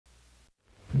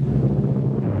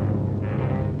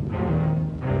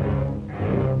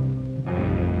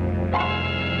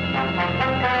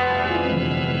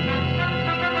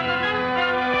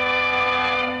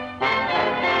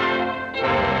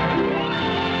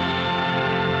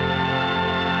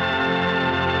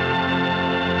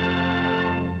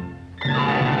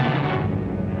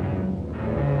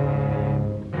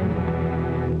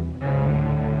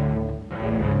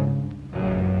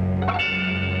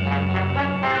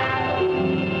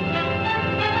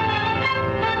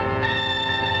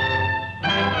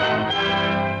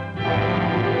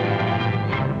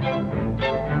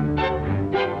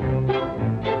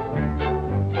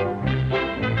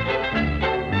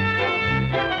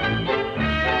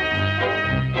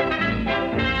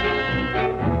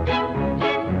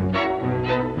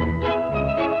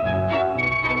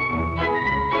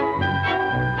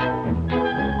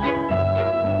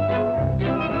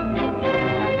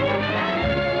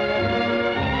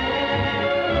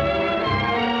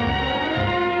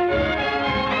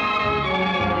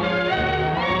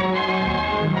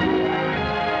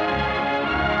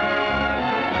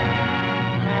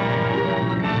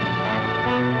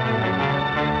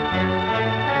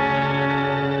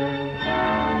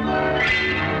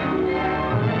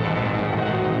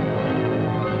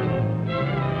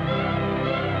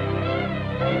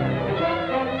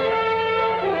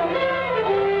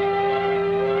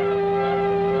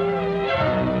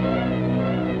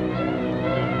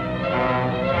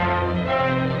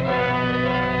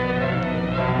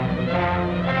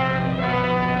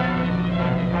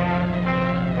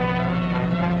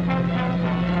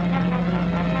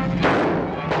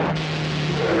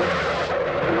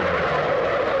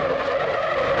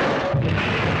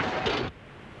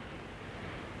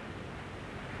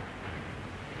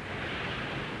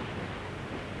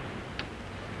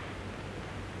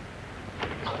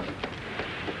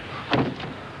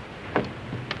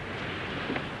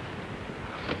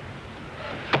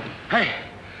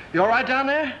You all right down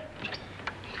there?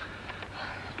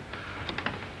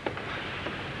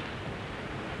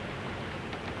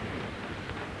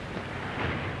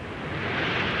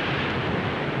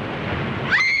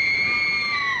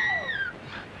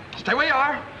 Stay where you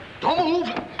are. Don't move.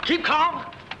 Keep calm.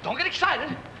 Don't get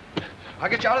excited. I'll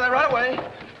get you out of there right away.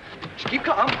 Just keep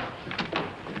calm.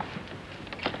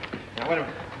 Now, wait a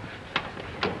minute.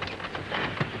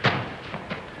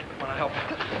 I want to help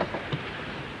you.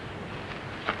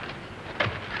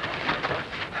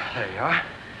 There you are.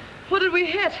 What did we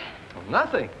hit? Well,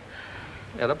 nothing.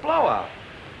 We had a blowout.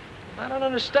 I don't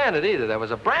understand it either. There was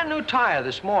a brand new tire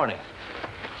this morning.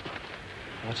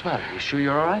 What's the matter? You sure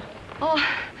you're all right? Oh,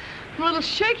 I'm a little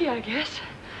shaky, I guess.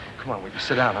 Come on, we can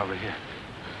sit down over here.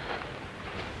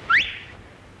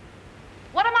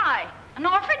 What am I? An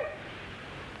orphan?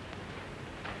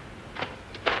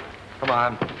 Come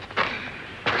on.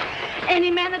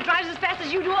 Any man that drives as fast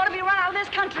as you do ought to be run out of this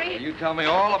country. You tell me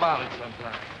all about it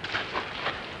sometime.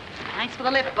 Thanks for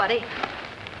the lift, buddy.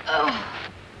 Oh.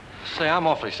 Say, I'm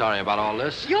awfully sorry about all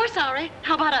this. You're sorry?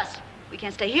 How about us? We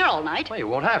can't stay here all night. Well, you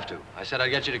won't have to. I said I'd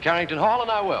get you to Carrington Hall, and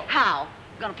I will. How?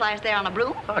 Gonna fly us there on a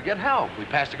broom? I'll get help. We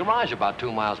passed the garage about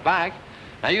 2 miles back.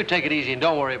 Now, you take it easy and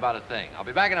don't worry about a thing. I'll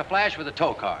be back in a flash with a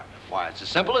tow car. Why, it's as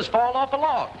simple as falling off a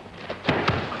log.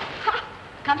 Ha!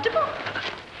 Comfortable?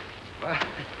 Well,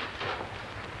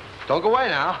 don't go away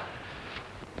now.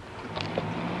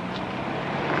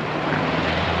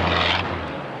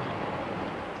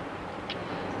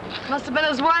 Must have been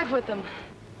his wife with him.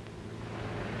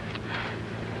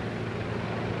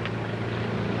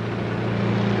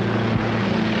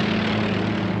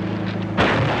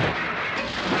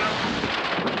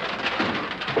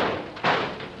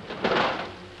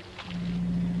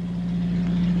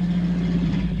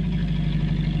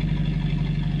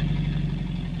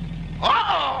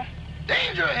 Uh-oh!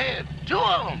 Danger ahead. 2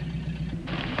 of them.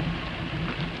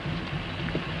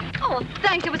 Oh,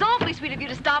 thanks. It was awfully sweet of you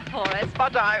to stop for us.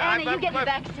 But Anna, you get in the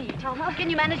back seat. Can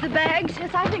you manage the bags?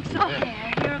 Yes, I think so. There,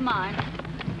 here are mine.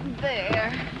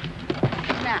 There.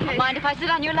 Now, mind if I sit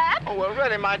on your lap? Oh, well,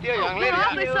 really, my dear young lady. We're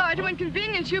awfully sorry to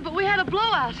inconvenience you, but we had a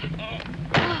blowout.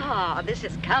 Oh, this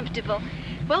is comfortable.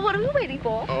 Well, what are we waiting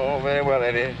for? Oh, very well,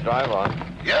 lady. Drive on.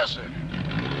 Yes, sir.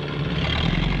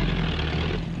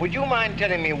 Would you mind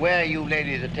telling me where you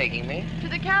ladies are taking me? To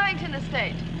the Carrington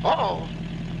estate. Uh-oh.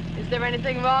 Is there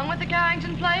anything wrong with the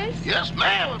Carrington place? Yes,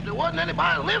 ma'am. If there wasn't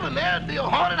anybody living there, it'd be a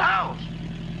haunted house.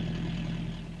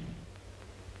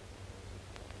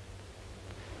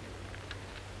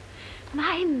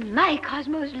 My,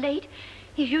 Cosmo's late.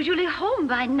 He's usually home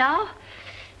by now.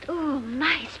 Oh,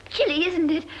 my, it's chilly,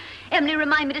 isn't it? Emily,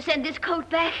 remind me to send this coat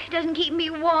back. It doesn't keep me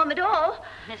warm at all.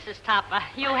 Mrs. Topper,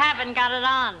 you haven't got it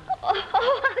on. Oh,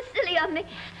 how silly of me.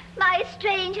 My, it's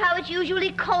strange how it's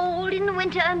usually cold in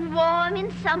winter and warm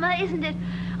in summer, isn't it?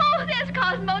 Oh, there's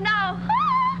Cosmo now.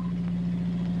 Ah!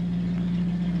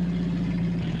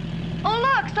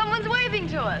 Oh, look, someone's waving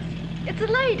to us. It's a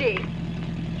lady.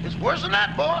 It's worse than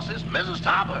that, boss. It's Mrs.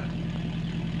 Topper.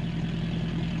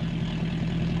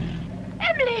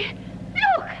 Emily,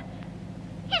 look.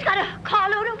 He's got a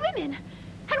carload of women.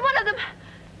 And one of them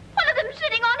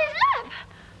sitting on his lap.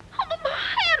 Oh,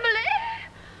 Emily.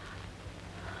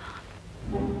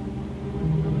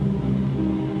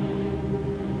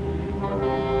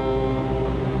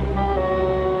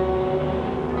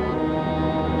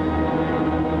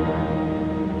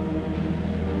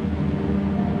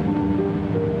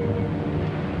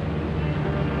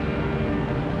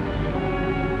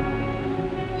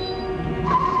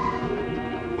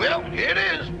 Well, here it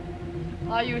is.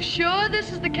 Are you sure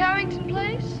this is the Carrington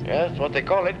place? Yes, that's what they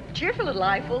call it. Cheerful little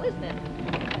eyeful, isn't it?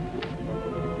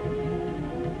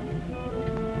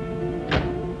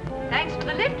 Thanks for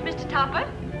the lift, Mr. Topper.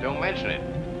 Don't mention it.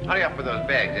 Hurry up with those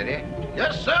bags, Eddie.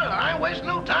 Yes, sir. I ain't wasting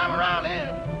no time around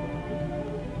here.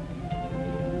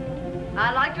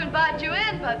 I'd like to invite you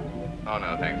in, but Oh,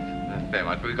 no, thanks. Very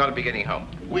much. We've got to be getting home.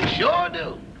 We sure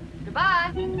do.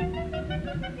 goodbye.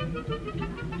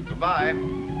 Goodbye.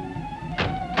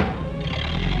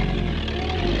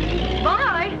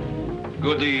 Bye.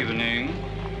 Good evening.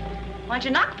 Why'd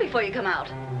you knock before you come out?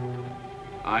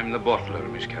 I'm the butler,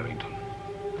 Miss Carrington.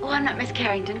 Oh, I'm not Miss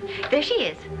Carrington. There she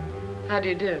is. How do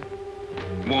you do?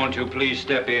 Won't you please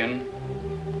step in?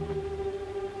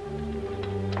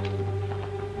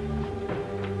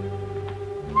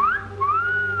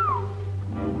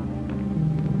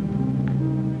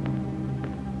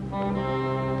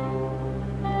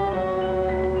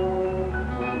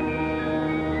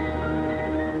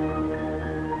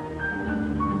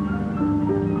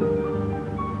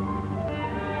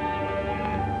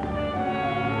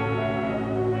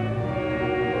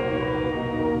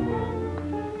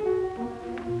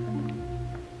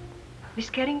 Miss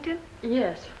Carrington?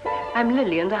 Yes. I'm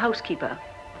Lillian, the housekeeper.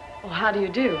 Oh, how do you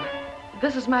do?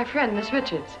 This is my friend, Miss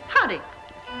Richards. Howdy.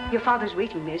 Your father's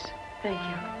waiting, miss. Thank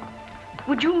you.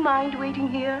 Would you mind waiting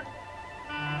here?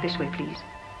 This way, please.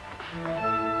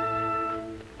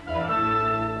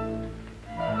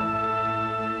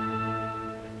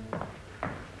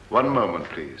 One moment,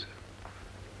 please.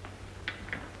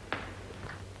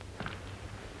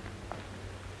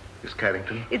 Miss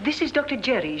Carrington? This is Dr.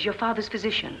 Jerry's, your father's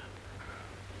physician.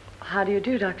 How do you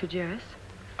do, Dr. Jerris?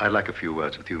 I'd like a few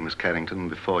words with you, Miss Carrington,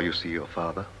 before you see your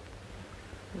father.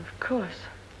 Of course.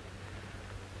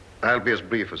 I'll be as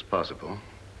brief as possible.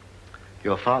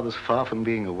 Your father's far from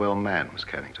being a well man, Miss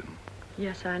Carrington.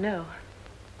 Yes, I know.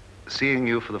 Seeing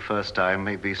you for the first time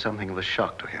may be something of a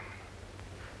shock to him.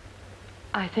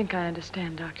 I think I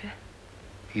understand, Doctor.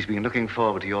 He's been looking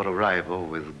forward to your arrival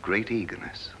with great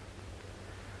eagerness.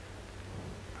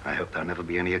 I hope there'll never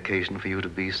be any occasion for you to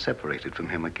be separated from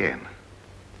him again.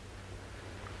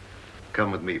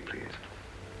 Come with me, please.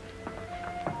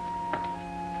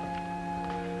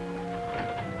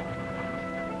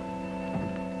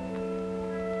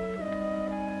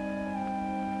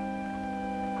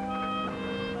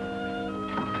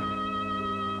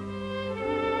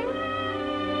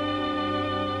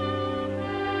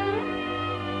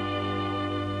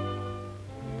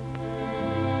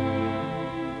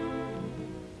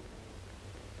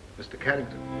 Mr.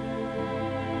 Carrington.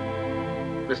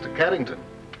 Mr. Carrington.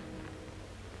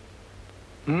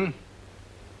 Hmm?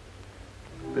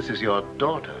 This is your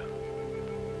daughter.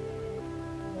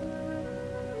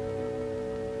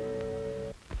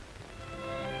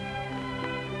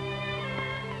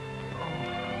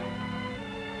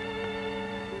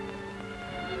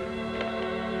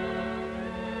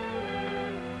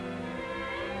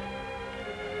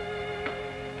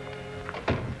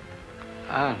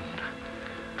 Anne.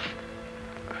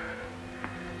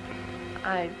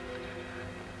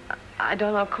 I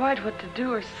don't know quite what to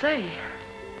do or say.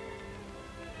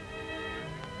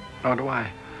 Nor do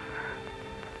I.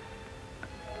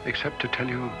 Except to tell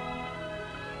you,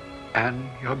 Anne,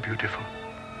 you're beautiful.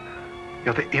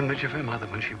 You're the image of her mother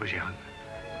when she was young.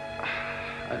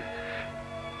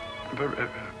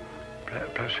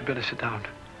 Perhaps you better sit down.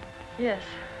 Yes.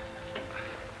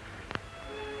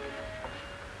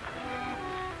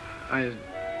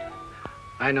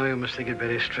 I know you must think it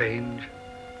very strange,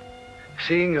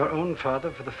 seeing your own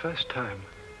father for the first time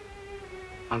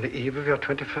on the eve of your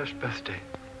 21st birthday.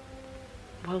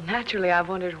 Well, naturally, I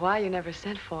wondered why you never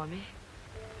sent for me.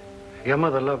 Your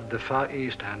mother loved the Far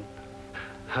East, and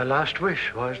her last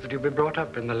wish was that you be brought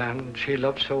up in the land she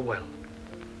loved so well.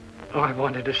 Oh, I've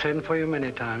wanted to send for you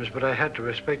many times, but I had to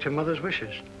respect your mother's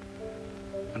wishes.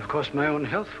 And of course, my own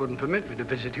health wouldn't permit me to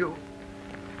visit you.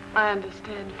 I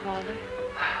understand, Father.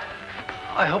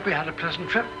 I hope you had a pleasant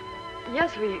trip.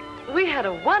 Yes, we had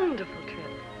a wonderful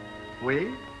trip.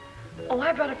 We? Oh,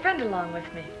 I brought a friend along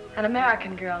with me, an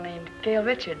American girl named Gail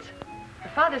Richards. Her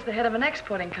father's the head of an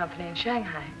exporting company in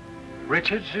Shanghai.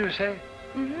 Richards, you say?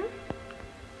 Mm-hmm.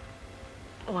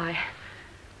 Oh,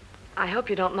 I hope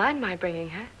you don't mind my bringing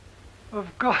her. Of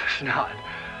course not.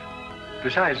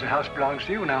 Besides, the house belongs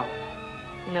to you now.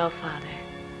 No, Father.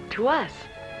 To us.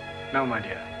 No, my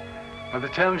dear. By the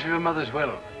terms of your mother's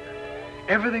will,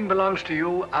 everything belongs to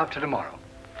you after tomorrow.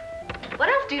 What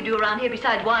else do you do around here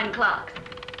besides wine clocks?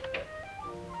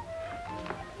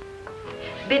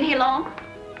 Been here long?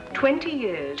 20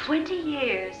 years. 20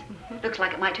 years. Looks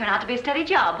like it might turn out to be a steady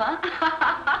job, huh?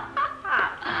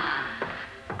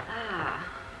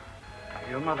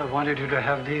 Your mother wanted you to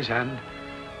have these, and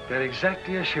they're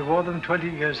exactly as she wore them 20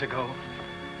 years ago.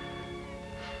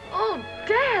 Oh,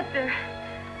 Dad,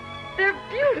 they're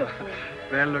beautiful.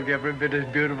 They'll look every bit as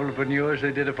beautiful upon you as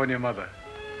they did upon your mother.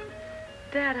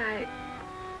 Dad,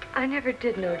 I never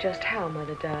did know just how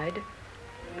Mother died.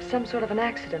 Some sort of an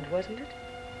accident, wasn't it?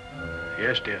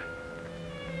 Yes, dear.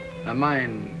 A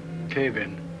mine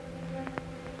cave-in.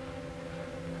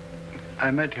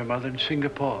 I met your mother in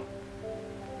Singapore.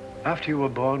 After you were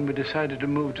born, we decided to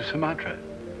move to Sumatra,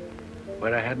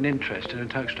 where I had an interest in a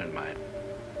tungsten mine.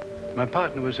 My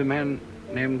partner was a man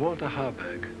named Walter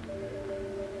Harburg.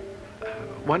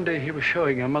 One day he was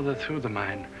showing your mother through the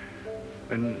mine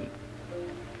when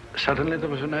suddenly there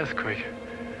was an earthquake.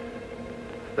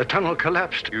 The tunnel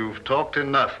collapsed. You've talked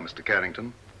enough, Mr.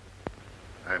 Carrington.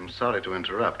 I'm sorry to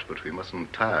interrupt, but we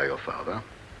mustn't tire your father.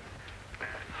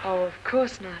 Oh, of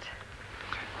course not.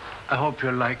 I hope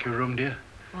you'll like your room, dear.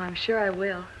 Oh, I'm sure I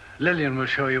will. Lillian will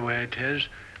show you where it is.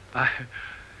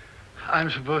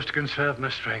 I'm supposed to conserve my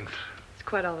strength. It's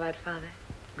quite all right, Father.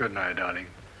 Good night, darling.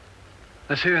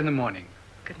 I'll see you in the morning.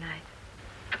 Good night.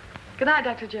 Good night,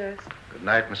 Dr. Jerris. Good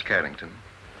night, Miss Carrington.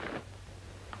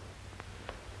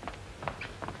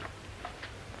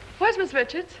 Where's Miss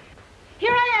Richards?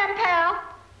 Here I am, pal.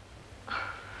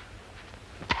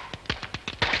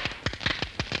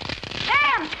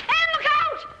 Anne! Anne, look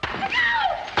out! Look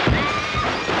out!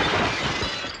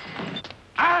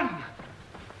 Anne!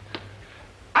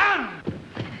 Anne!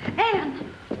 Anne!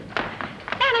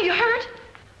 Anne, are you hurt?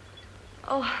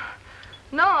 Oh,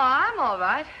 no, I'm all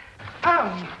right.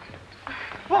 Anne!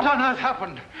 What on earth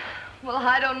happened? Well,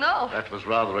 I don't know. That was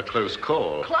rather a close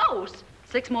call. Close.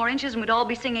 6 more inches and we'd all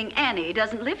be singing Annie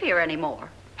doesn't live here anymore.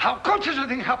 How could such a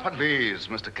thing happen? Please,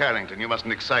 Mr. Carrington, you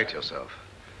mustn't excite yourself.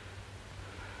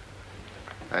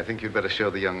 I think you'd better show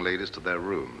the young ladies to their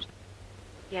rooms.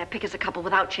 Yeah, pick us a couple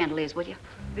without chandeliers, will you?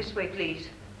 This way, please.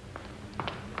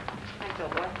 Thanks,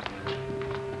 old boy.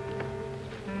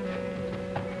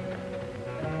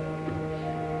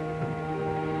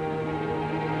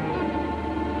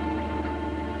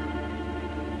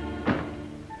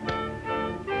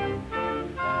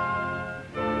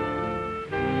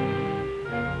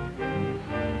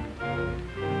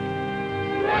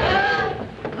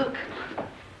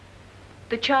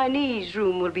 The Chinese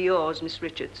room will be yours, Miss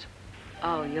Richards.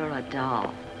 Oh, you're a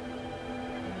doll.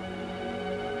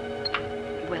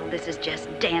 Well, this is just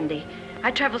dandy.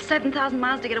 I traveled 7,000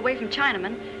 miles to get away from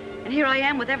Chinamen, and here I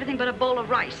am with everything but a bowl of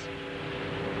rice.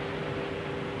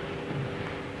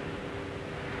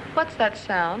 What's that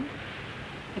sound?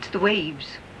 It's the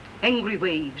waves, angry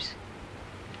waves.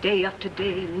 Day after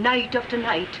day, night after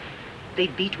night, they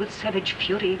beat with savage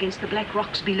fury against the black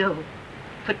rocks below.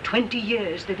 For 20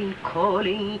 years, they've been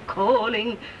calling,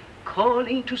 calling,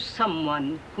 calling to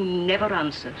someone who never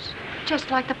answers. Just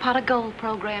like the pot of gold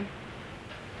program.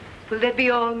 Will that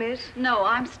be all, miss? No,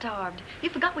 I'm starved.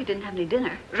 You forgot we didn't have any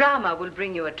dinner. Rama will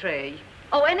bring you a tray.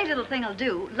 Oh, any little thing will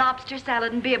do. Lobster,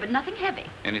 salad, and beer, but nothing heavy.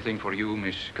 Anything for you,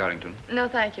 Miss Carrington? No,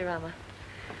 thank you, Rama.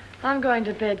 I'm going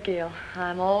to bed, Gail.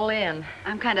 I'm all in.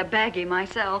 I'm kind of baggy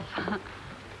myself.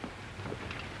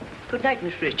 Good night,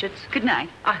 Miss Richards. Good night.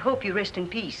 I hope you rest in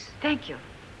peace. Thank you.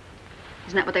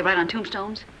 Isn't that what they write on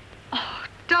tombstones? Oh,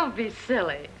 don't be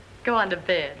silly. Go on to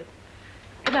bed.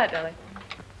 Good night, darling.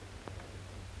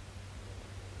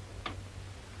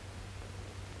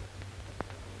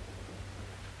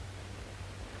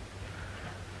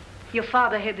 Your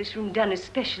father had this room done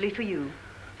especially for you.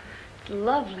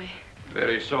 Lovely.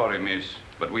 Very sorry, miss,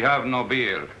 but we have no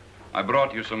beer. I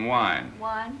brought you some wine.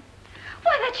 Wine?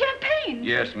 Why, that's champagne.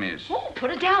 Yes, miss. Oh, put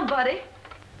it down, buddy.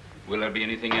 Will there be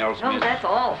anything else, No, miss? that's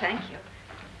all, thank you.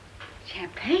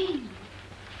 Champagne.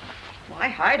 Why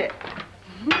hide it?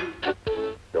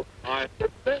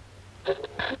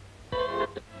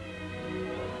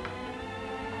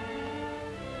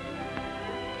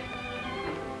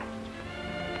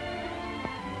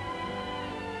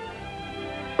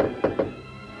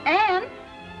 Anne?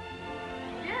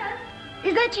 Yes?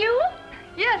 Is that you?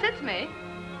 Yes, it's me.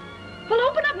 Well,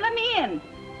 open up and let me in.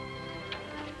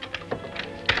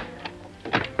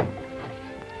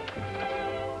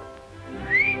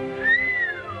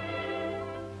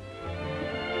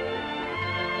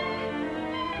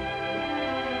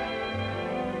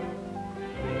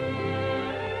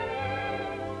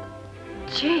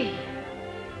 Gee,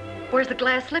 where's the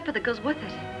glass slipper that goes with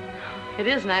it? It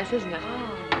is nice, isn't it?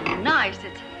 Oh, nice.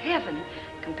 It's heaven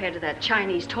compared to that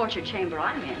Chinese torture chamber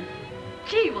I'm in.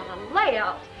 Gee, what a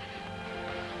layout.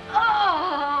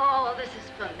 Oh, this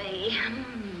is for me.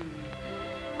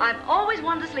 I've always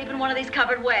wanted to sleep in one of these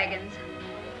covered wagons.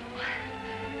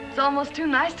 It's almost too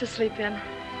nice to sleep in.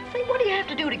 Say, what do you have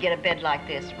to do to get a bed like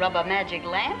this? Rub a magic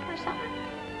lamp or something?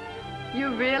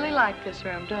 You really like this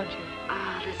room, don't you?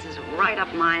 Ah, this is right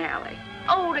up my alley.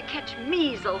 Oh, to catch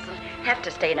measles and have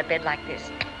to stay in a bed like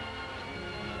this.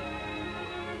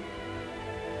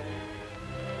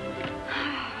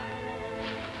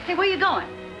 Hey, where you going?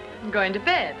 I'm going to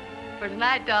bed. For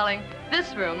tonight, darling,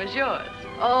 this room is yours.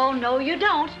 Oh, no, you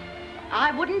don't.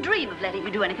 I wouldn't dream of letting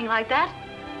you do anything like that.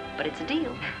 But it's a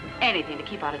deal. Anything to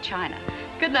keep out of China.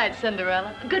 Good night,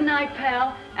 Cinderella. Good night,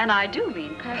 pal. And I do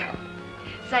mean pal.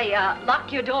 Say,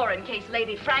 lock your door in case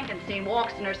Lady Frankenstein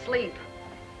walks in her sleep.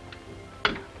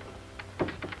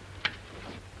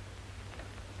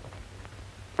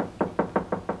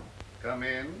 Come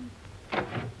in.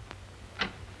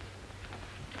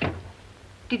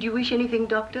 Did you wish anything,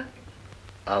 Doctor?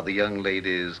 Are the young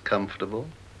ladies comfortable?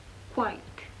 Quite.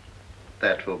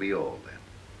 That will be all, then.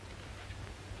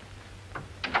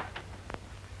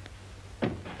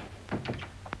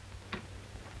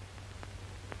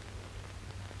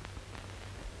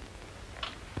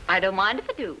 I don't mind if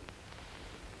I do.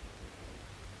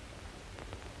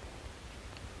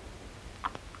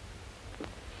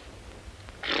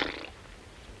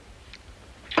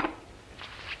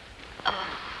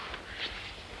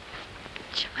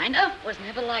 was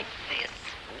never like this.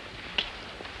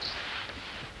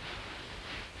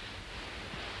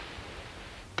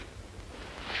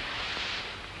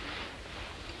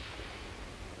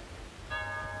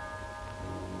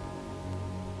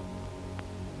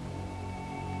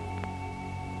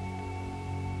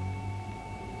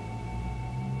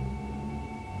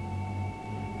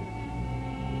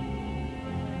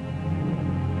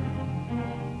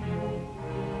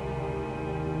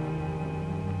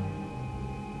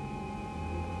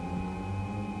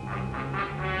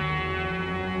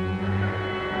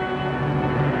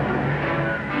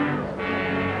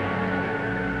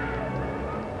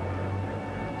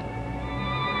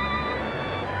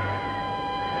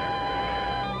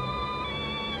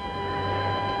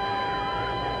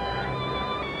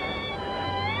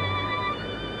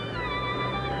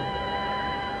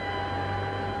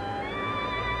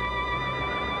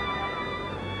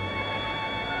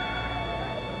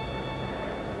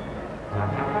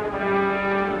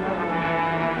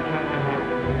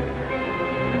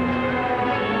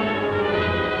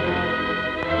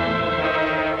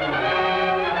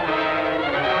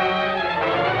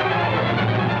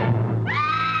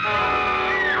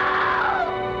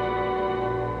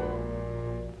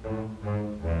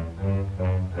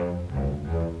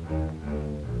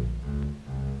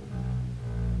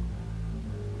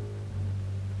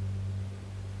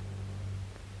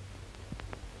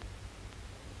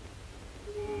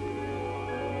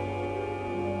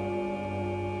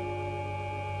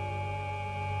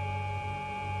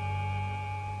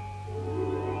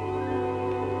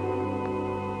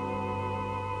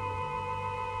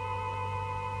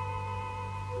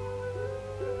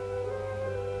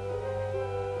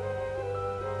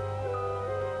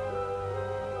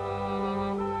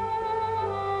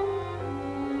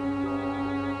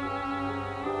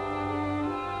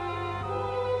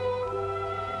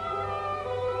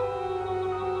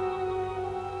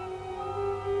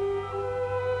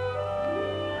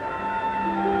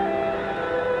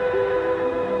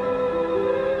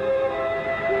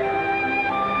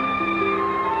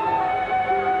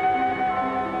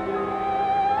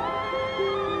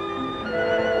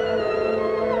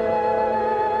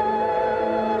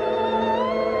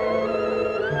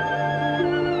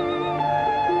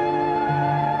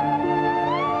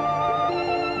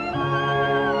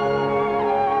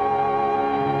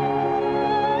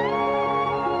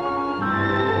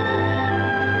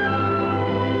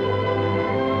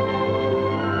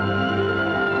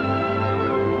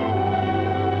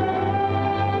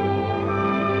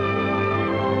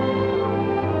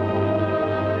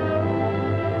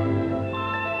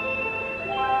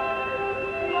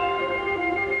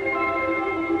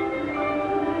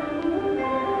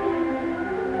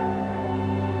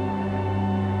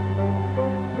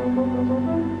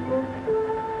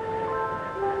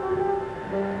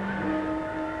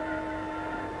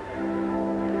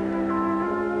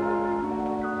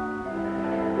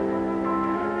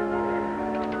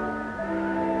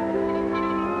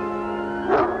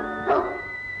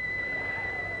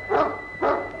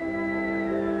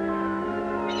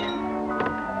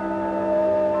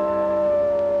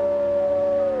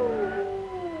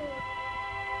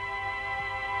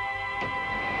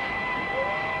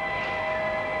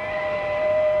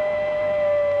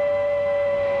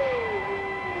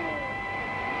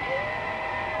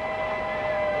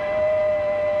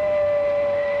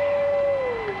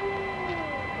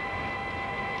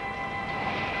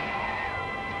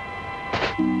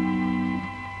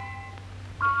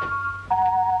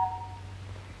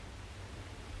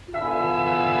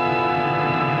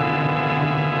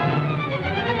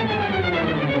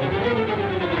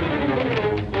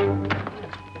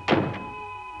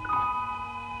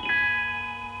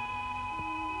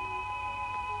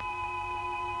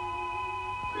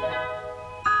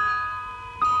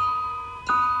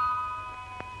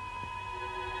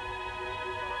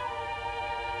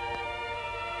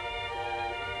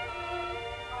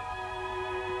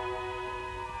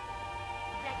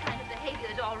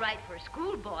 All right for a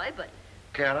schoolboy, but...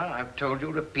 Clara, I've told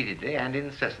you repeatedly and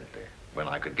incessantly, when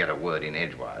I could get a word in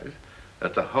edgewise,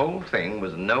 that the whole thing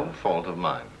was no fault of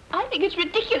mine. I think it's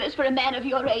ridiculous for a man of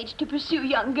your age to pursue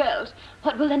young girls.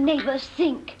 What will the neighbors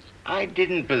think? I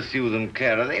didn't pursue them,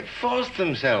 Clara. They forced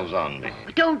themselves on me.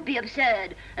 Oh, don't be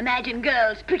absurd. Imagine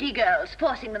girls, pretty girls,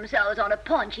 forcing themselves on a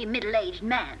paunchy, middle-aged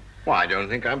man. Well, I don't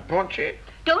think I'm paunchy.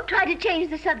 Don't try to change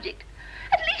the subject.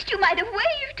 At least you might have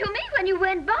waved to me when you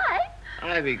went by.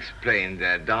 I've explained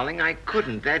that, darling. I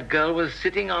couldn't. That girl was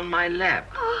sitting on my lap.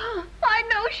 Oh, I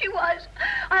know she was.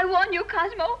 I warn you,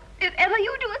 Cosmo, if ever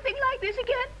you do a thing like this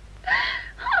again,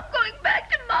 I'm going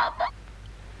back to Mama.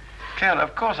 Clara,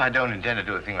 of course I don't intend to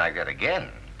do a thing like that again.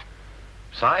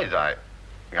 Besides,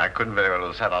 I couldn't very well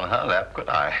have sat on her lap, could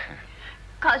I?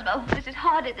 Cosmo, this is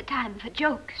hardly the time for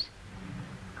jokes.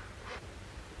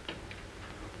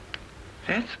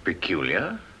 That's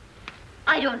peculiar.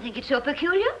 I don't think it's so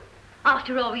peculiar.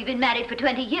 After all, we've been married for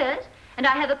 20 years, and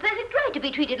I have a perfect right to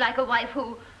be treated like a wife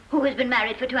who has been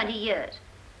married for 20 years.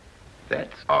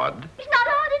 That's odd. It's not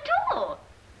odd at all.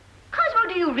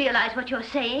 Cosmo, do you realize what you're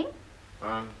saying?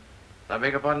 I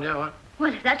beg your pardon, dear, what?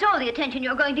 Well, if that's all the attention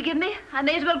you're going to give me, I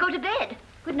may as well go to bed.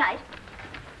 Good night.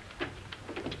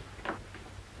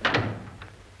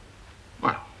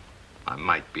 Well, I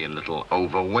might be a little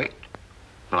overweight,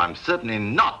 but I'm certainly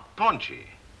not paunchy.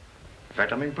 In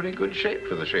fact, I'm in pretty good shape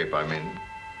for the shape I'm in.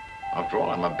 After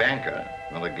all, I'm a banker,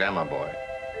 not a glamour boy.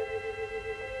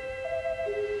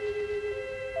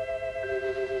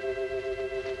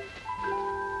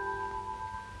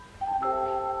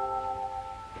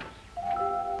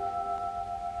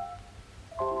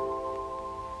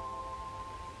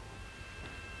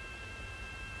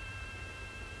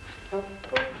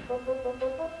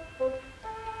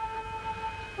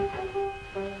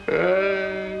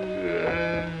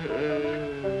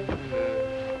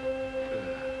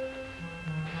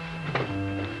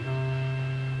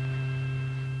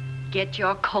 Get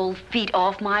your cold feet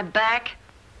off my back.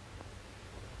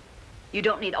 You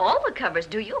don't need all the covers,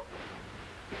 do you?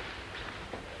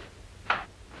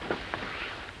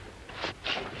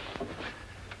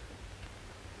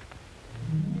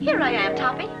 Here I am,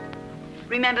 Toppy.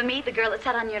 Remember me, the girl that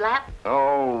sat on your lap?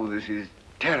 Oh, this is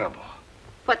terrible.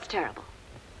 What's terrible?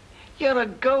 You're a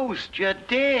ghost. You're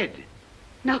dead.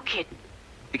 No kidding.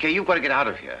 Okay, you've got to get out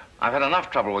of here. I've had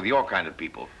enough trouble with your kind of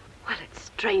people. Well, it's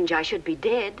strange I should be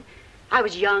dead. I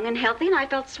was young and healthy, and I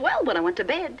felt swell when I went to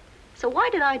bed. So why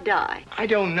did I die? I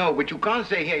don't know, but you can't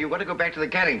stay here. You've got to go back to the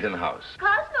Carrington house.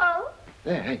 Cosmo!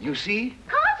 There, you see?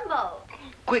 Cosmo!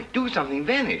 Quick, do something.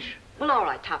 Vanish. Well, all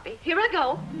right, Toppy. Here I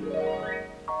go.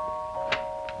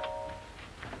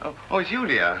 Oh, it's you,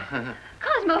 dear.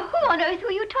 Cosmo, who on earth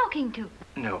were you talking to?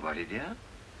 Nobody, dear.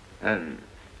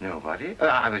 Nobody.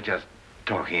 I was just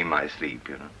talking in my sleep,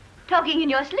 you know. Talking in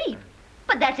your sleep?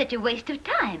 But that's such a waste of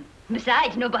time.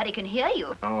 Besides, nobody can hear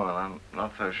you. Oh, well, I'm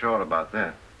not so sure about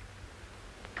that.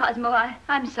 Cosmo,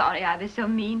 I'm sorry I was so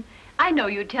mean. I know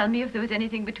you'd tell me if there was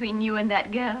anything between you and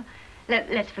that girl.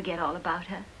 Let's forget all about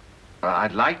her.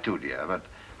 I'd like to, dear, but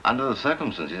under the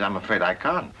circumstances, I'm afraid I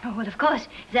can't. Oh, well, of course,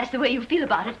 if that's the way you feel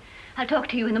about it, I'll talk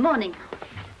to you in the morning,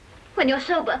 when you're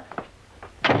sober.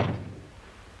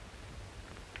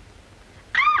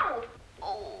 Ow!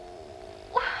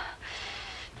 Oh.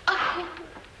 Oh.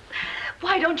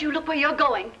 Why don't you look where you're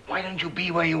going? Why don't you be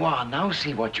where you are? Now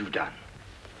see what you've done.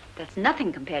 That's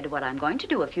nothing compared to what I'm going to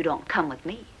do if you don't come with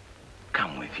me.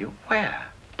 Come with you? Where?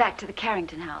 Back to the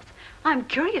Carrington house. I'm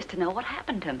curious to know what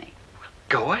happened to me.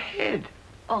 Go ahead.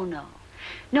 Oh, no.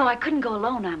 No, I couldn't go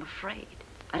alone, I'm afraid.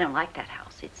 I don't like that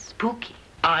house. It's spooky.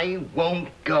 I won't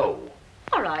go.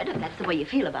 All right, if that's the way you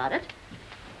feel about it.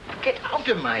 Get out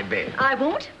of my bed. I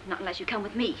won't, not unless you come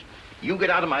with me. You get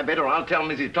out of my bed or I'll tell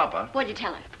Mrs. Topper. What'd you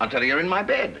tell her? I'll tell her you're in my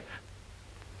bed.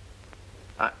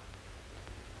 Oh,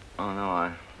 no,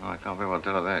 I can't very well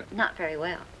tell her that. Not very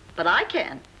well, but I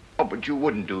can. Oh, but you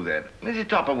wouldn't do that. Mrs.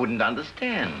 Topper wouldn't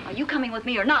understand. Are you coming with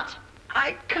me or not?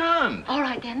 I can't. All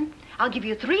right, then. I'll give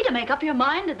you 3 to make up your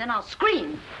mind, and then I'll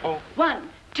scream. Oh. 1,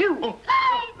 2. Oh.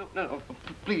 No,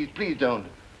 please don't.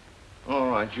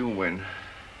 All right, you win.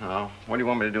 Now, what do you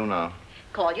want me to do now?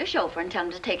 Call your chauffeur and tell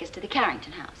him to take us to the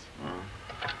Carrington house.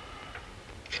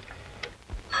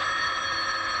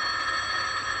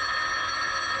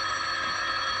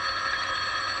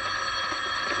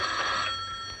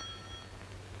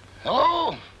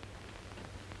 Hello?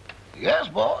 Yes,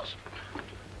 boss.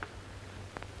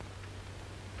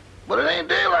 But it ain't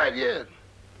daylight yet.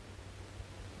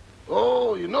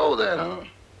 Oh, you know that, huh?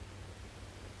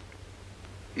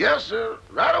 Yes, sir.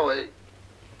 Right away.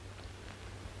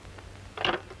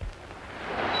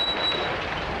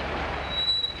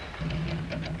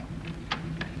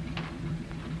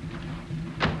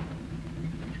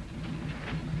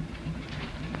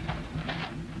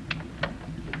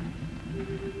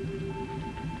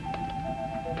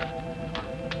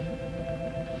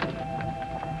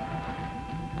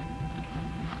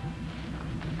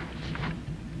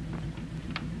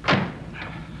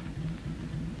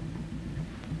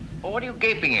 Well, what are you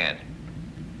gaping at?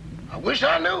 I wish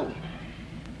I knew.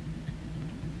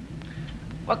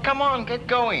 Well, come on, get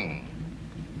going.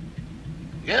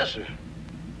 Yes, sir.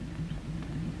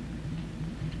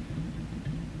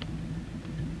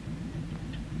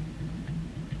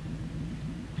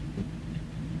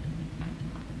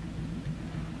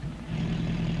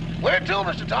 Where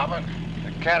to, Mr. Topper?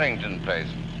 The Carrington place.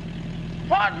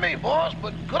 Pardon me, boss,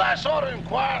 but could I sort of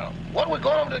inquire what we're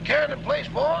going over to the Carrington place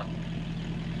for?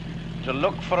 To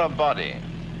look for a body.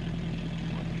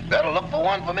 Better look for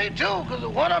one for me, too, because the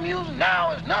one I'm using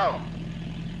now is numb.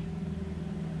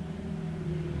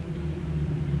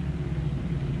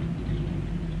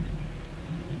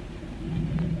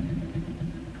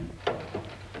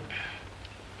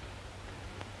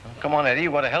 Come on, Eddie, you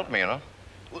want to help me, you know?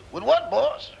 With what,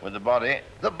 boss? With the body.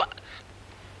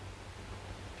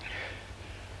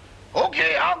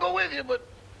 Okay, I'll go with you, but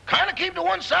kind of keep to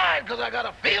one side, because I got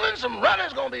a feeling some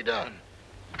running's going to be done.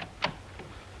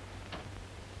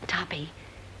 Toppy,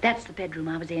 that's the bedroom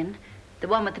I was in. The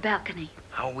one with the balcony.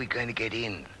 How are we going to get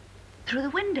in? Through the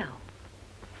window.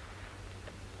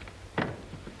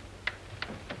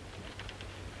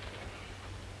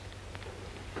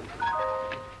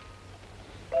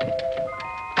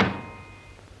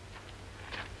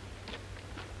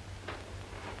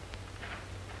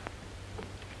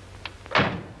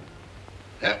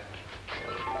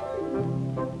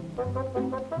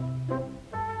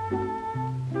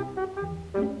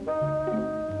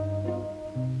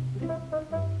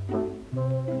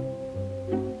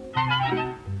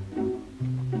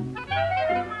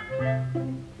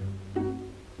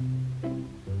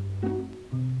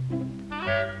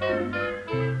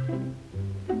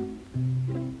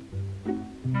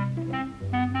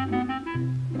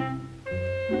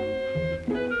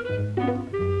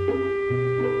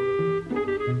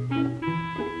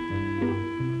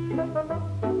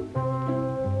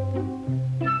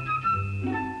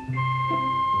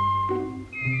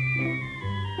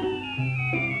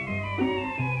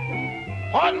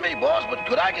 Pardon me, boss, but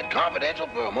could I get confidential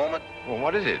for a moment? Well,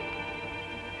 what is it?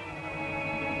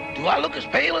 Do I look as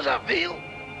pale as I feel?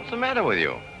 What's the matter with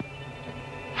you?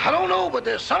 I don't know, but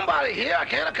there's somebody here I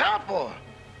can't account for.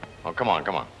 Oh, come on,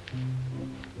 come on.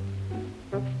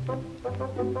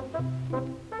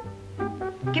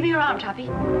 Give me your arm, Toppy.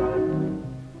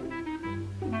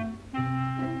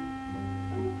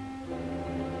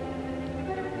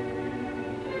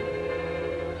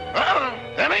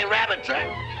 Them ain't rabbit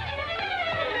tracks.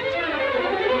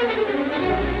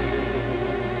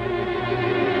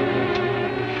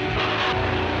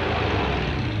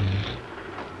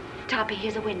 Toppy,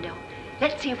 here's a window.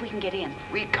 Let's see if we can get in.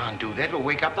 We can't do that. We'll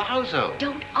wake up the household.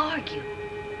 Don't argue.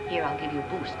 Here, I'll give you a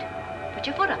boost. Put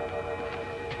your foot up.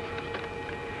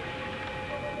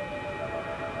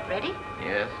 Ready?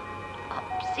 Yes.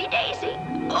 Upsy daisy.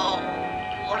 Oh,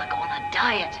 you ought to go on a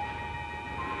diet.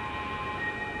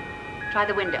 Try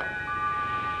the window.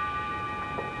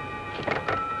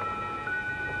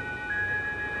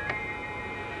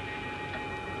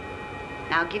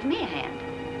 Now give me a hand.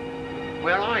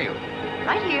 Where are you?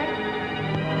 Right here.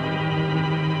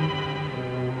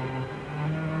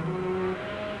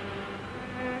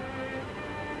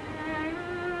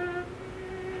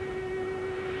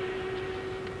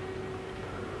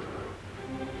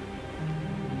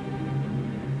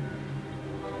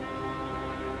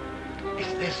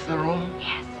 Is this the room?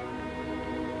 Yes.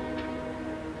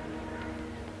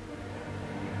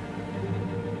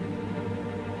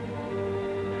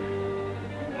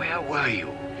 Where were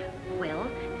you? Well,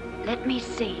 let me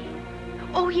see.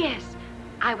 Oh, yes.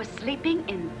 I was sleeping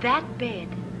in that bed.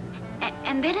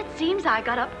 And then it seems I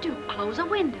got up to close a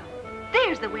window.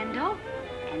 There's the window.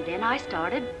 And then I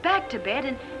started back to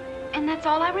bed, and that's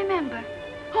all I remember.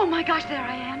 Oh, my gosh, there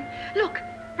I am. Look,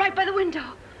 right by the window.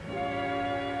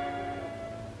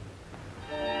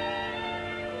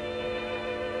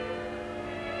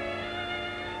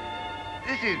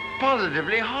 This is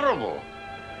positively horrible.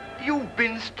 You've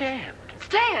been stabbed.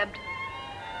 Stabbed?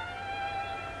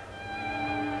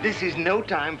 This is no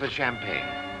time for champagne.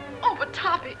 Oh, but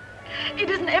Toppy, it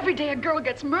isn't every day a girl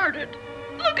gets murdered.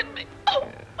 Look at me.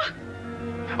 Oh.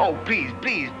 Oh, please,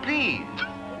 please, please.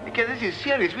 Because this is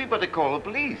serious. We've got to call the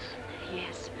police.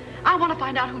 Yes. I want to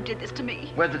find out who did this to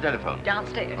me. Where's the telephone?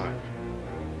 Downstairs. All right.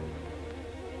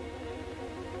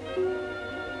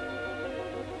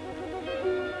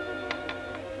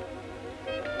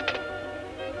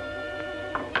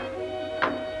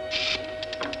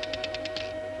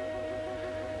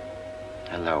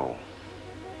 Hello.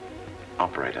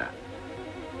 Operator.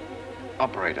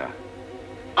 Operator.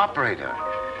 Operator.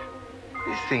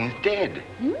 This thing's dead.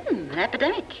 An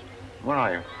epidemic. Where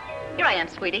are you? Here I am,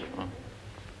 sweetie.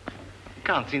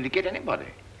 Can't seem to get anybody.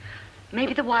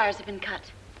 Maybe the wires have been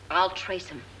cut. I'll trace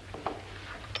them.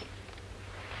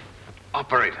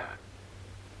 Operator.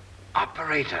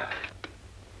 Operator.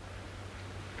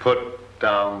 Put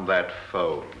down that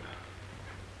phone.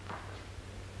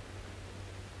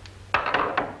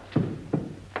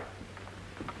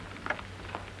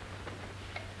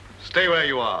 Stay where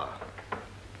you are.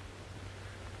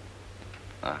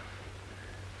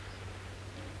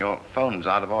 Your phone's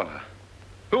out of order.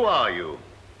 Who are you?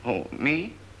 Oh,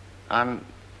 me? I'm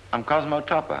Cosmo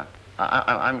Topper.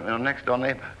 I'm your next door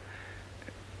neighbor.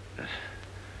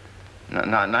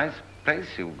 Nice place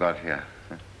you've got here.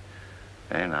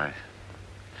 Very nice.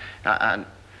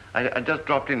 I just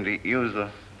dropped in to use the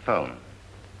phone.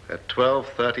 At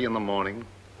 12:30 in the morning?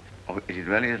 Oh, is it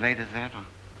really as late as that?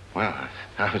 Well,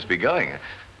 I must be going.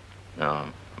 No,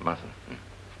 I mustn't.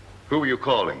 Who were you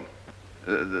calling?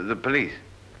 The police.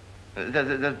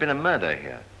 There's been a murder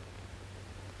here.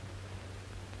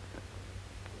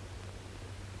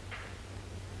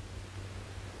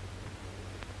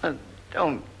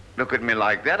 Don't look at me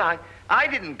like that. I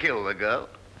didn't kill the girl.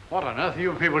 What on earth are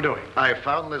you people doing? I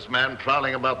found this man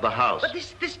prowling about the house. But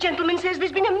this gentleman says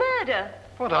there's been a murder.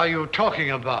 What are you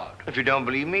talking about? If you don't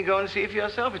believe me, go and see for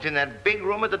yourself. It's in that big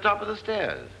room at the top of the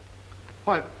stairs.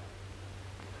 Why,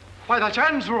 that's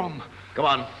Anne's room. Come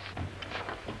on.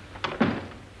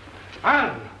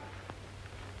 Anne!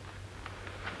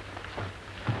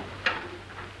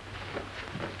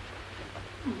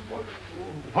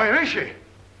 Where is she?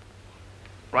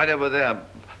 Right over there,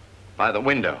 by the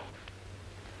window.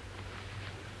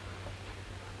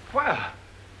 Where?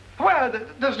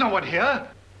 There's no one here.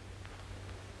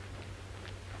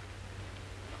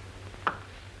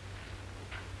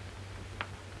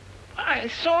 I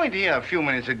saw it here a few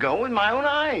minutes ago with my own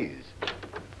eyes.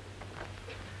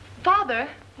 Father,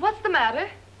 what's the matter?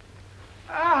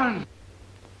 Anne,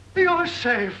 you're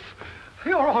safe.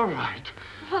 You're all right.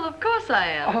 Well, of course I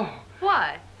am. Oh.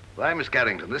 Why? Why, Miss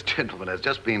Carrington, this gentleman has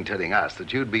just been telling us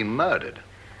that you'd been murdered.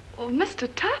 Oh, Mr.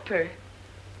 Topper.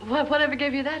 Whatever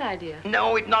gave you that idea?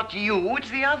 No, it's not you. It's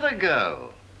the other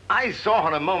girl. I saw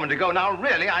her a moment ago. Now,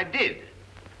 really, I did.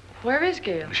 Where is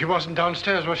Gail? She wasn't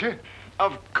downstairs, was she?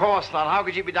 Of course not. How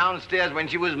could she be downstairs when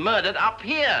she was murdered up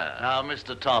here? Now,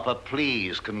 Mr. Topper,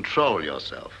 please control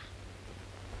yourself.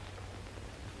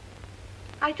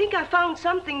 I think I found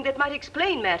something that might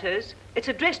explain matters. It's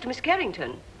addressed to Miss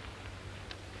Carrington.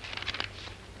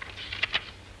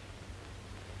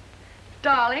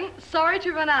 Darling, sorry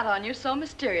to run out on you so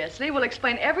mysteriously. We'll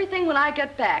explain everything when I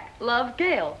get back. Love,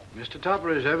 Gail. Mr. Topper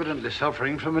is evidently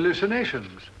suffering from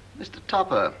hallucinations. Mr.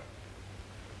 Topper,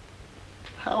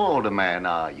 how old a man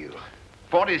are you?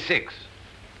 46.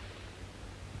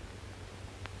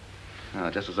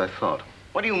 Just as I thought.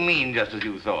 What do you mean, just as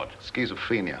you thought?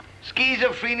 Schizophrenia.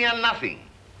 Schizophrenia, nothing.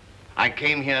 I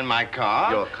came here in my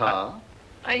car. Your car?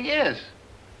 Yes.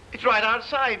 It's right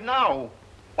outside now,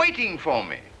 waiting for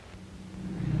me.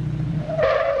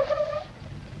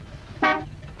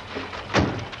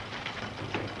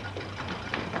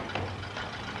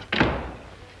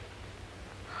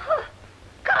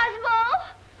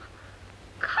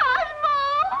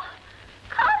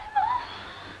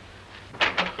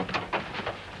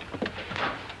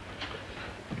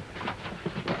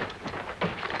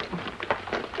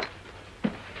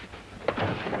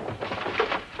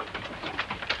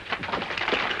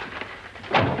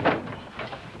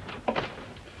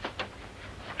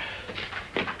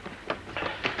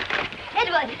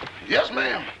 Yes,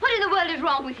 ma'am. What in the world is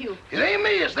wrong with you? It ain't me,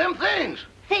 it's them things.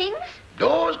 Things?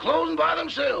 Doors closing by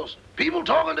themselves. People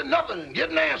talking to nothing and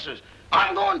getting answers.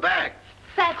 I'm going back.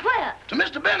 Back where? To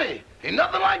Mr. Benny. Ain't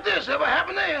nothing like this ever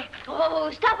happened there. Oh,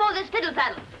 stop all this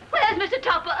fiddle-faddle. Where's Mr.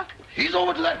 Topper? He's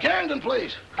over to that Carrington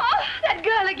place. Oh, that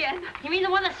girl again. You mean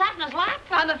the one that sat in his lap?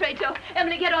 I'm afraid so.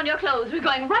 Emily, get on your clothes. We're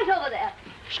going right over there.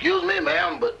 Excuse me,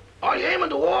 ma'am, but are you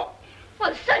aiming to walk?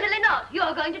 Well, certainly not.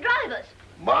 You're going to drive us.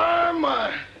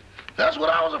 My. That's what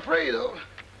I was afraid of.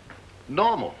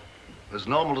 Normal. As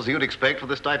normal as you'd expect for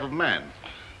this type of man.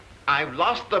 I've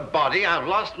lost the body, I've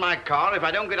lost my car. If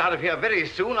I don't get out of here very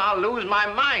soon, I'll lose my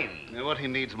mind. And what he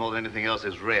needs more than anything else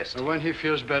is rest. When he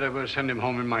feels better, we'll send him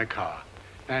home in my car.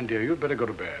 And, dear, you'd better go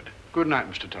to bed. Good night,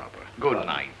 Mr. Topper. Good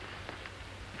night.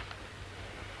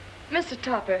 Mr.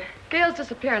 Topper, Gail's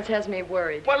disappearance has me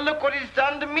worried. Well, look what it's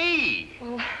done to me.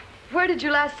 Well, where did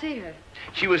you last see her?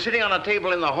 She was sitting on a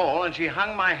table in the hall, and she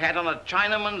hung my hat on a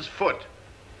Chinaman's foot.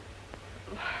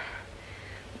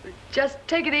 Just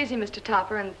take it easy, Mr.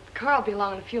 Topper, and Carl will be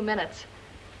along in a few minutes.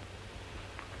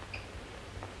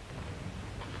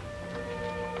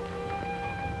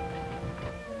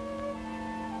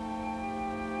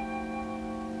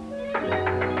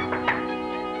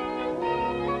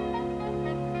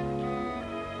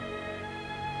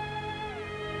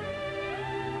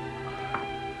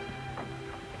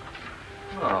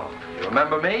 Oh, you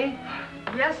remember me?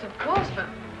 Yes, of course, but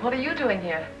what are you doing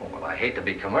here? Oh, well, I hate to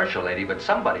be commercial, lady, but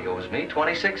somebody owes me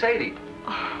 $26.80.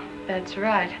 Oh, that's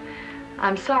right.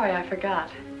 I'm sorry I forgot.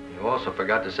 You also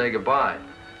forgot to say goodbye.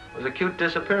 It was a cute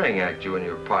disappearing act you and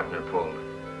your partner pulled.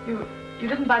 You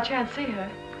didn't by chance see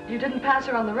her? You didn't pass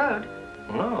her on the road?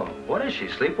 No. What is she,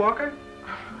 sleepwalker?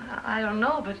 I don't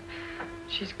know, but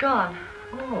she's gone.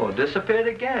 Oh, disappeared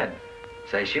again.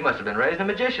 Say, she must have been raised in a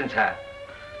magician's hat.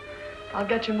 I'll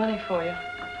get your money for you.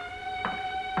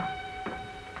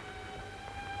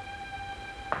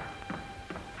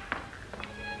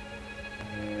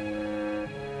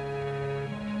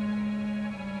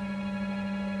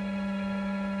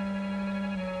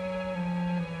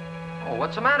 Oh,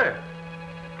 what's the matter?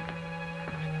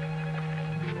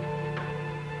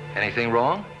 Anything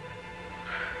wrong?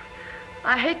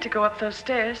 I hate to go up those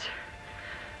stairs.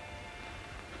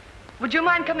 Would you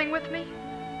mind coming with me?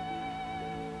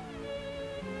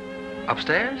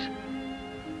 Upstairs?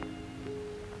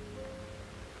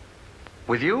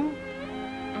 With you?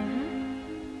 Mm-hmm.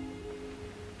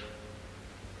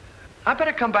 I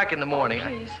better come back in the morning. Oh,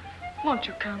 please, won't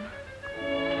you come?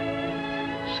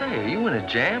 Say, are you in a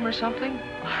jam or something?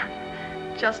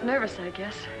 Just nervous, I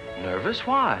guess. Nervous?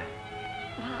 Why?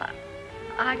 Well,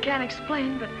 I can't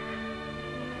explain, but...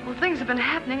 Well, things have been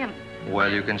happening and...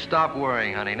 Well, you can stop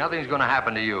worrying, honey. Nothing's gonna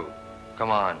happen to you. Come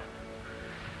on.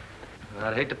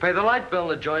 I'd hate to pay the light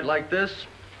bill in a joint like this.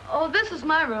 Oh, this is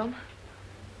my room.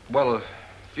 Well, if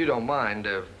you don't mind,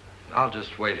 I'll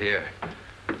just wait here.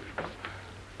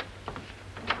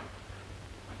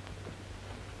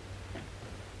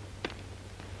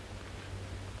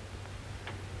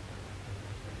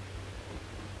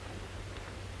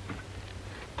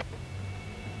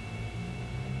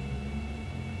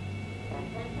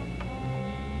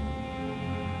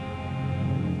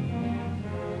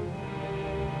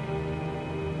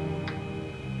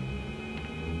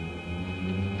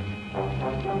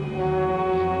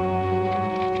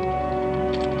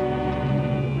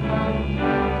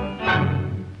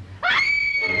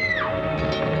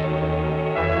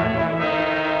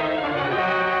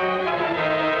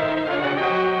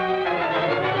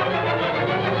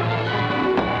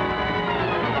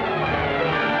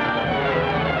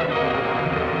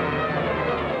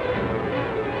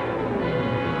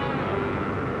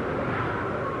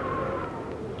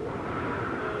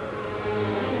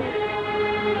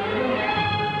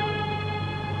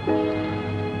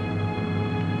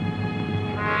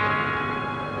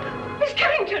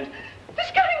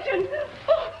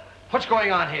 What's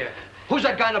going on here? Who's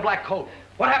that guy in the black coat?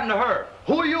 What happened to her?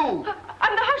 Who are you?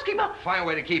 I'm the housekeeper. Fine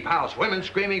way to keep house. Women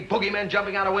screaming, boogeymen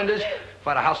jumping out of windows. If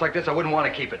I had a house like this, I wouldn't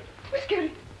want to keep it. Miss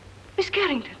Carrington. Miss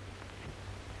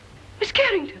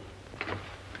Carrington.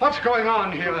 What's going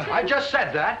on here? I just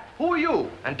said that. Who are you?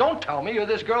 And don't tell me you're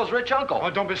this girl's rich uncle. Oh,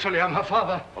 don't be silly. I'm her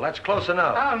father. Well, that's close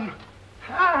enough.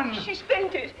 Anne! She's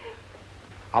fainted.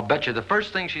 I'll bet you the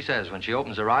first thing she says when she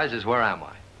opens her eyes is, where am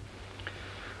I?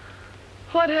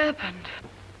 What happened?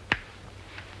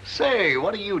 Say,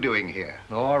 what are you doing here?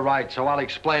 All right, so I'll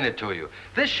explain it to you.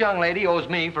 This young lady owes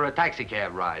me for a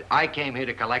taxicab ride. I came here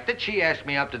to collect it. She asked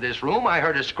me up to this room. I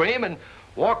heard her scream and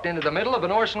walked into the middle of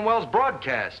an Orson Welles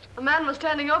broadcast. A man was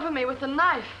standing over me with a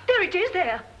knife. There it is,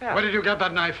 there. Yeah. Where did you get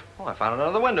that knife? Oh, I found it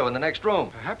under the window in the next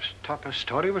room. Perhaps Topper's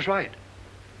story was right.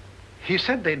 He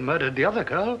said they'd murdered the other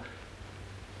girl.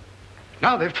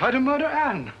 Now they've tried to murder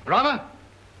Anne. Brother,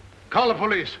 call the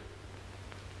police.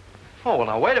 Oh, well,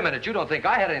 now, wait a minute. You don't think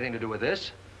I had anything to do with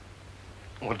this?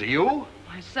 Well, do you?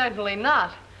 Why, certainly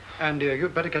not. Anne, dear,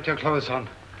 you'd better get your clothes on.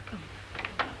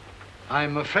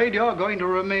 I'm afraid you're going to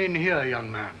remain here,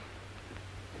 young man.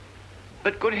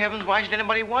 But good heavens, why should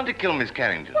anybody want to kill Miss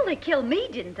Carrington? Well, they killed me,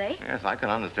 didn't they? Yes, I can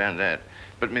understand that.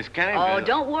 But Miss Carrington... Oh,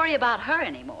 don't worry about her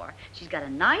anymore. She's got a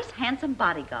nice, handsome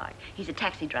bodyguard. He's a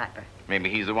taxi driver.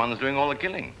 Maybe he's the one that's doing all the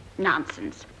killing.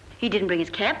 Nonsense. He didn't bring his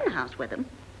cabin house with him.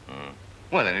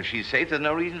 Well, then, if she's safe, there's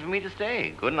no reason for me to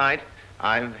stay. Good night.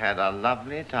 I've had a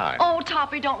lovely time. Oh,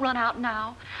 Topper, don't run out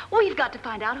now. We've got to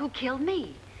find out who killed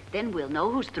me. Then we'll know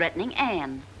who's threatening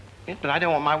Anne. Yes, but I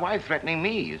don't want my wife threatening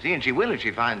me, you see, and she will if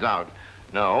she finds out.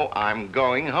 No, I'm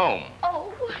going home.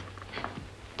 Oh.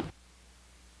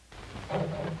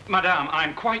 Madame,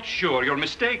 I'm quite sure you're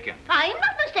mistaken. I'm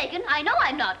not mistaken. I know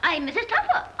I'm not. I'm Mrs.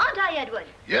 Topper, aren't I, Edward?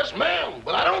 Yes, ma'am,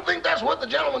 but I don't think that's what the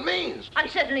gentleman means. I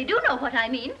certainly do know what I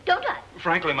mean, don't I?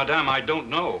 Frankly, Madame, I don't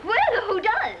know. Well, who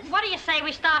does? What do you say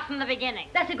we start from the beginning?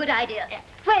 That's a good idea.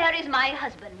 Where is my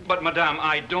husband? But, Madame,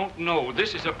 I don't know.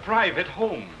 This is a private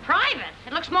home. Private?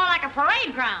 It looks more like a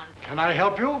parade ground. Can I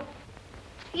help you?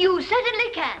 You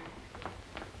certainly can.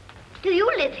 Do you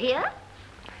live here?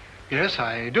 Yes,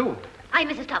 I do. I'm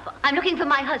Mrs. Topper. I'm looking for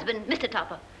my husband, Mr.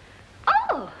 Topper.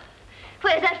 Oh,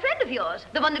 Where's that friend of yours?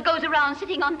 The one that goes around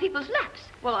sitting on people's laps?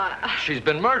 Well, She's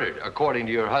been murdered, according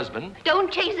to your husband.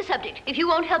 Don't change the subject. If you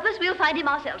won't help us, we'll find him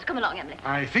ourselves. Come along, Emily.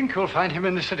 I think you'll find him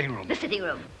in the sitting room. The sitting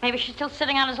room. Maybe she's still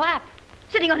sitting on his lap.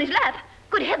 Sitting on his lap?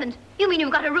 Good heavens. You mean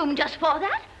you've got a room just for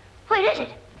that? Where is it?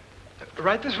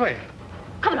 Right this way.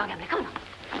 Come along, Emily. Come along.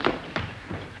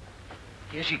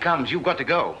 Here she comes. You've got to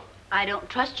go. I don't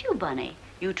trust you, Bunny.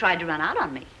 You tried to run out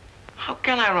on me. How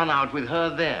can I run out with her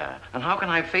there? And how can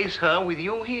I face her with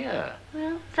you here?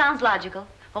 Well, sounds logical.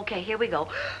 Okay, here we go.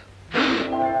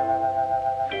 Come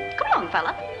along,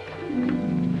 fella.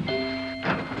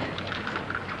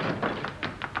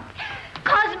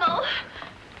 Cosmo!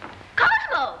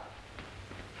 Cosmo!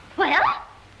 Well,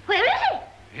 where is he?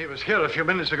 He was here a few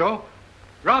minutes ago.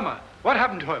 Rama, what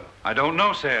happened to him? I don't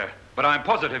know, sir, but I'm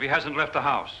positive he hasn't left the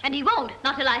house. And he won't,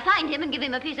 not till I find him and give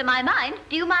him a piece of my mind.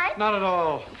 Do you mind? Not at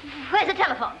all. Where's the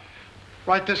telephone?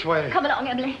 Right this way. Come along,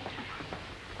 Emily.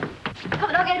 Come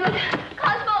along, Edward.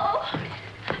 Cosmo!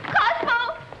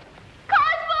 Cosmo!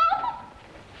 Cosmo!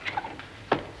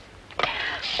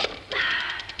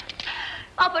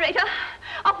 Operator,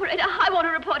 I want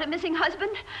to report a missing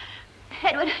husband.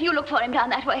 Edward, you look for him down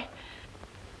that way.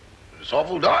 It's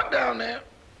awful dark down there.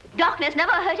 Darkness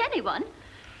never hurt anyone.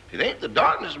 It ain't the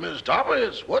darkness, Miss Topper.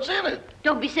 It's what's in it.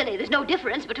 Don't be silly. There's no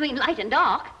difference between light and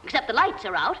dark, except the lights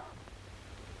are out.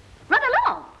 Run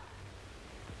along.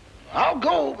 I'll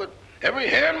go, but every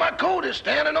hair in my coat is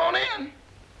standing on end.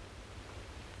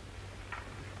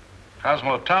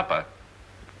 Cosmo Topper?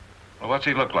 Well, what's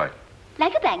he look like?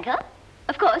 Like a banker.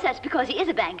 Of course, that's because he is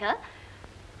a banker.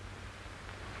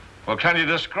 Well, can you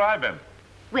describe him?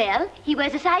 Well, he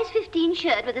wears a size 15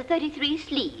 shirt with a 33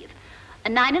 sleeve, a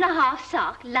 9.5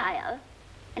 sock, Lyle,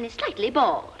 and is slightly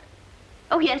bald.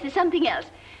 Oh, yes, there's something else.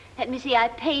 Let me see, I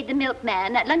paid the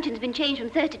milkman. That luncheon's been changed from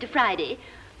Thursday to Friday.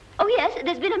 Oh, yes,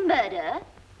 there's been a murder.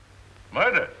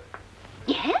 Murder?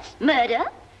 Yes, murder.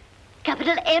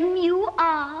 Capital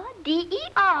M-U-R-D-E-R.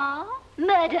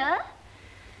 Murder.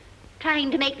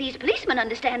 Trying to make these policemen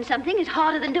understand something is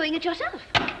harder than doing it yourself.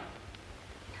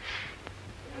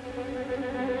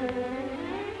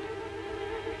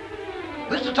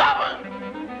 Mr. Topper!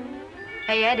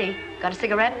 Hey, Eddie, got a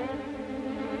cigarette?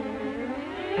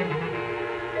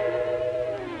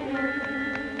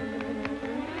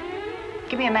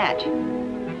 Give me a match.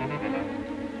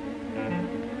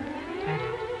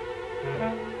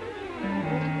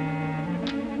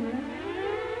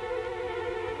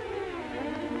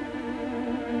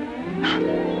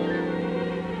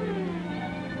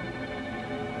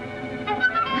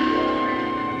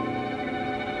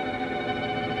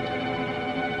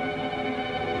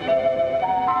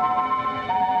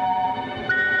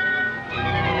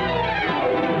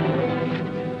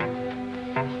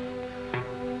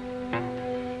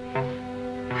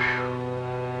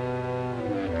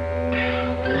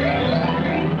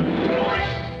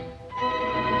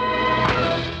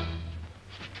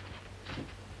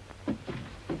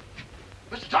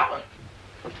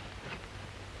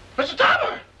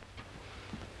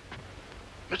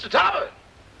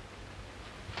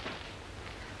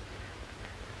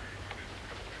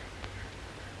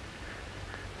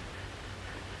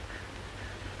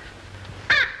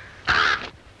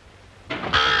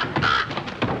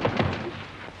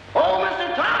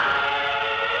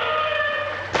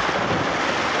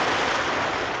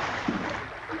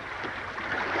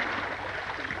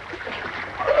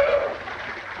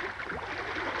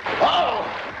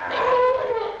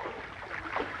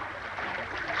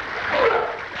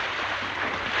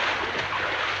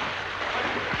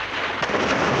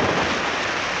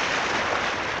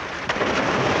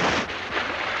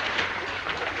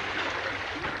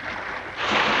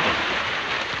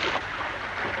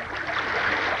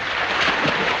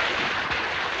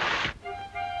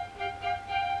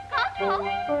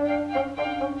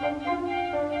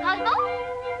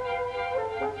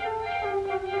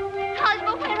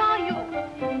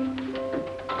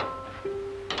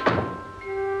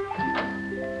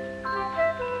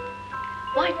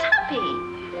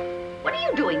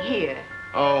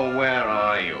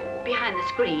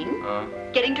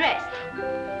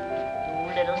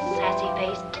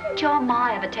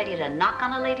 Tell you to knock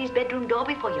on a lady's bedroom door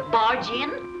before you barge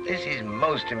in? This is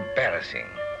most embarrassing.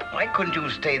 Why couldn't you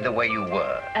stay the way you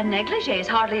were? A negligee is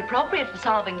hardly appropriate for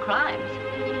solving crimes.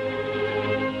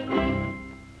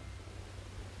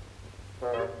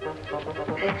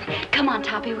 Come on,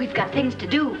 Toppy, we've got things to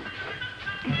do.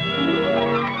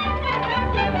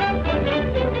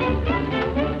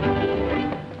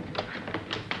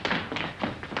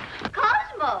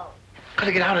 Cosmo!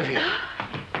 Gotta get out of here.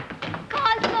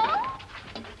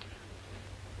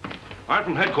 I'm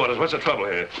from headquarters. What's the trouble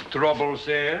here? Trouble,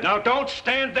 sir? Now, don't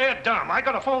stand there dumb. I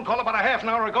got a phone call about a half an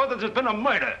hour ago that there's been a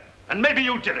murder. And maybe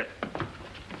you did it.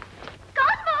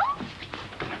 Cosmo!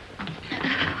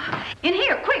 In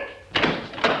here, quick.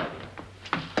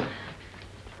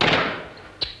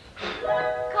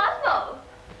 Cosmo!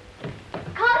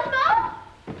 Cosmo!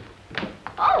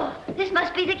 Oh, this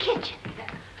must be the kitchen.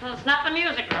 Well, it's not the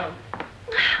music room.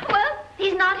 Well,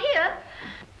 he's not here.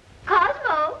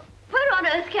 Cosmo, where on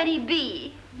earth can he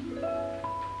be?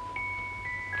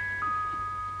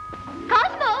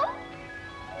 Cosmo!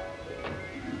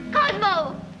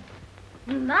 Cosmo!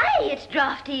 My, it's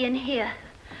drafty in here.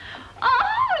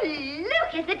 Oh,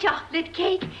 look at the chocolate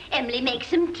cake. Emily, make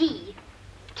some tea.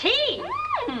 Tea?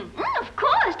 Of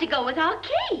course, to go with our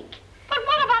cake. But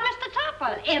what about Mr. Topper?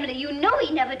 Well, Emily, you know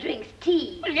he never drinks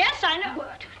tea. Well, yes, I know.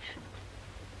 What?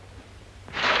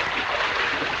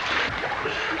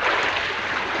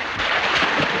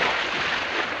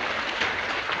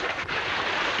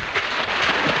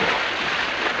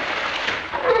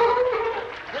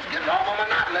 This is getting awful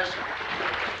monotonous.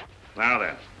 Now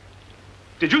then.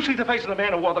 Did you see the face of the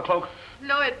man who wore the cloak?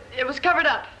 No, it was covered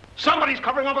up. Somebody's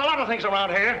covering up a lot of things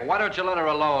around here. Well, why don't you let her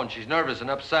alone? She's nervous and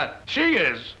upset. She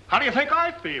is. How do you think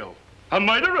I feel? A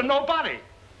murder and no body.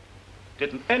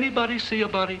 Didn't anybody see a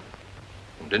body?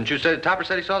 Didn't you say Topper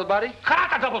said he saw the body? Cut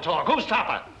out the double talk. Who's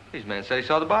Topper? These men said he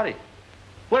saw the body.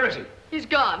 Where is he? He's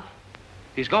gone.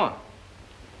 He's gone.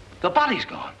 The body's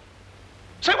gone.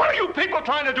 Say, what are you people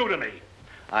trying to do to me?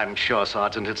 I'm sure,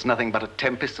 Sergeant, it's nothing but a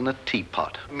tempest in a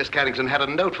teapot. Miss Carrington had a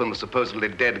note from the supposedly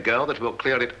dead girl that will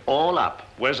clear it all up.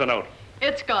 Where's the note?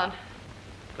 It's gone.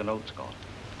 The note's gone.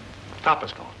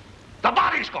 Topper's gone. The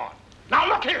body's gone. Now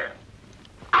look here.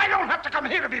 I don't have to come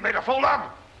here to be made a fool of.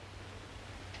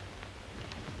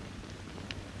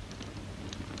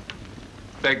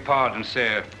 Beg pardon,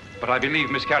 sir, but I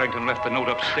believe Miss Carrington left the note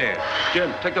upstairs.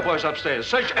 Jim, take the boys upstairs.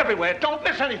 Search everywhere. Don't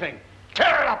miss anything.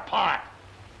 Tear it apart.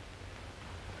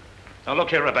 Now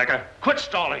look here, Rebecca. Quit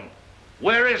stalling.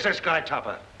 Where is this guy,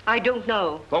 Topper? I don't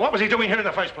know. Well, what was he doing here in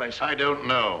the first place? I don't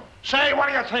know. Say, what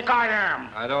do you think I am?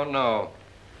 I don't know.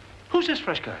 Who's this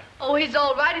fresh guy? Oh, he's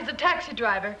all right. He's a taxi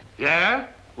driver. Yeah?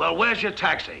 Well, where's your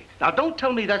taxi? Now, don't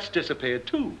tell me that's disappeared,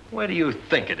 too. Where do you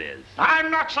think it is?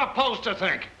 I'm not supposed to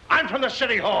think. I'm from the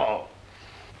city hall.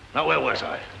 Now, where was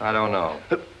I? I don't know.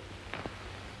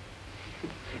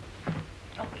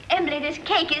 Emily, this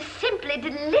cake is simply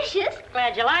delicious.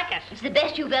 Glad you like it. It's the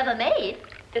best you've ever made.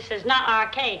 This is not our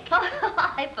cake. Oh,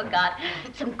 I forgot.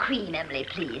 Some cream, Emily,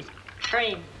 please.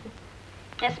 Cream.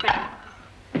 Yes, ma'am.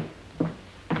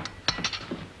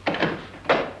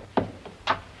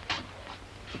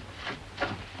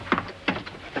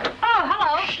 Oh,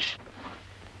 hello.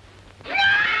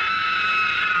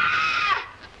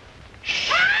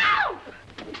 Help!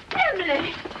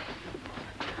 Emily!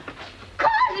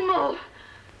 Cosmo!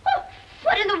 Oh,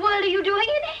 what in the world are you doing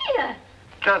in here?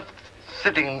 Just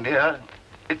sitting, dear.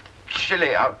 It's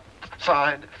chilly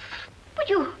outside. But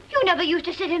you never used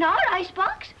to sit in our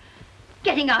icebox.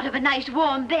 Getting out of a nice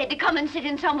warm bed to come and sit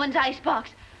in someone's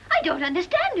icebox. I don't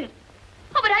understand it.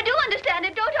 Oh, but I do understand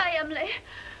it, don't I, Emily?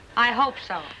 I hope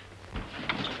so.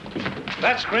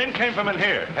 That scream came from in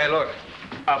here. Hey, look.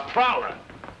 A prowler.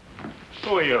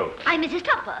 Who are you? I'm Mrs.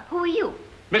 Topper. Who are you?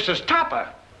 Mrs. Topper.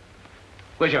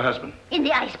 Where's your husband? In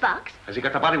the icebox. Has he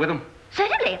got the body with him?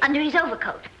 Certainly, under his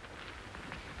overcoat.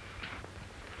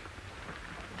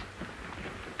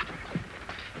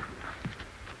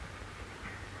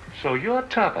 So you're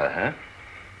Topper, huh?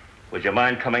 Would you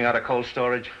mind coming out of cold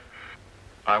storage?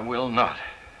 I will not.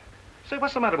 Say,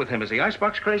 what's the matter with him? Is the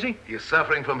icebox crazy? He's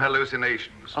suffering from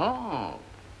hallucinations. Oh.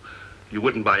 You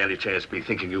wouldn't by any chance be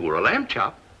thinking you were a lamb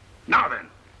chop? Now then,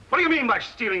 what do you mean by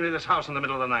stealing into this house in the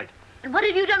middle of the night? And what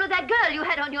have you done with that girl you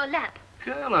had on your lap?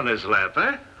 Girl on his lap,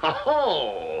 eh?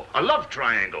 Oh, a love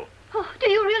triangle. Oh, do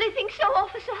you really think so,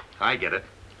 officer? I get it.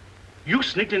 You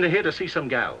sneaked into here to see some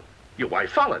gal. Your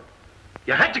wife followed.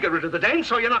 You had to get rid of the dame,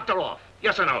 so you knocked her off.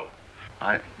 Yes or no?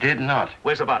 I did not.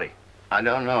 Where's the body? I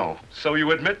don't know. So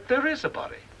you admit there is a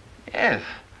body? Yes.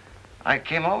 I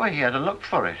came over here to look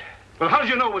for it. Well, how did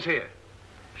you know it was here?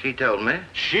 She told me.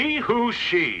 She? Who's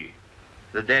she?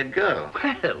 The dead girl.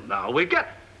 Well, now we get...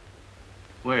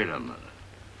 Wait a minute.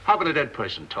 How can a dead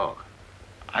person talk?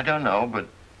 I don't know, but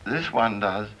this one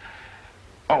does.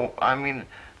 Oh, I mean,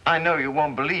 I know you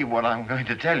won't believe what I'm going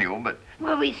to tell you, but...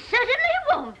 Well, we certainly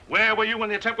won't. Where were you when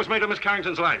the attempt was made on Miss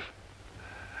Carrington's life?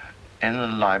 In the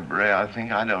library, I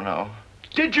think. I don't know.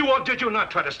 Did you or did you not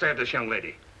try to stab this young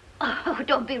lady? Oh,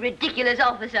 don't be ridiculous,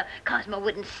 officer. Cosmo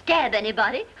wouldn't stab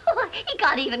anybody. Oh, he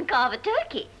can't even carve a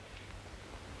turkey.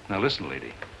 Now listen,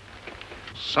 lady.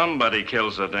 Somebody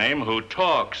kills a dame who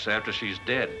talks after she's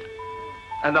dead.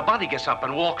 And the body gets up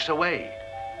and walks away.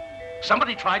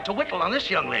 Somebody tried to whittle on this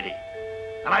young lady.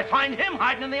 And I find him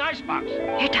hiding in the icebox.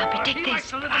 Here, Toppy, take he this. likes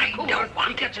to live in a cooler.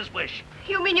 He gets his wish.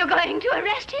 You mean you're going to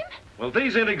arrest him? Well,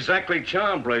 these ain't exactly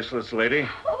charm bracelets, lady.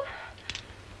 Oh.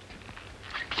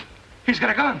 He's got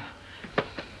a gun.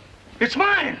 It's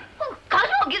mine. Oh,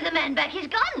 Cosmo, give the man back his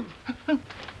gun.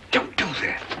 Don't do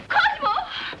that. Cosmo!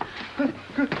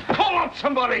 Call up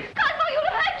somebody. Cosmo,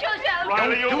 you'll hurt yourself.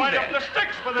 Riley, Don't you wind that. up the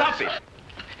sticks for this. Stop it.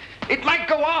 It might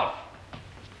go off.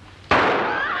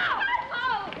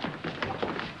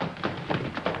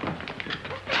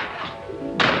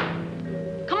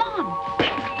 Come on.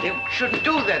 They shouldn't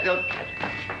do that. They'll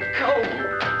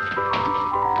go.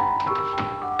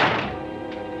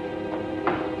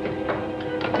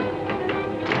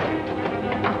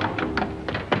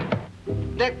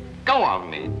 Let go of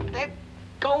me. Let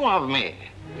go of me.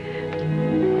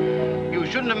 You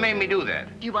shouldn't have made me do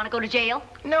that. Do you want to go to jail?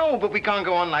 No, but we can't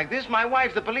go on like this. My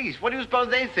wife's the police. What do you suppose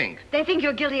they think? They think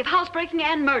you're guilty of housebreaking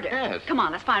and murder. Yes. Come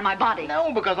on, let's find my body.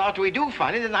 No, because after we do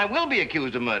find it, then I will be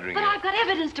accused of murdering But you. I've got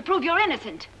evidence to prove you're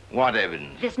innocent. What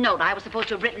evidence? This note I was supposed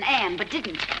to have written Anne, but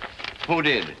didn't. Who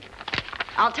did?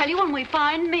 I'll tell you when we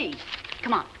find me.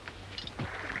 Come on.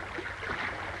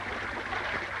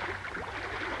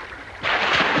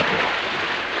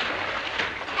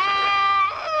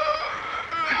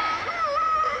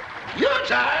 You're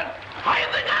tired. How do you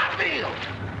think I feel?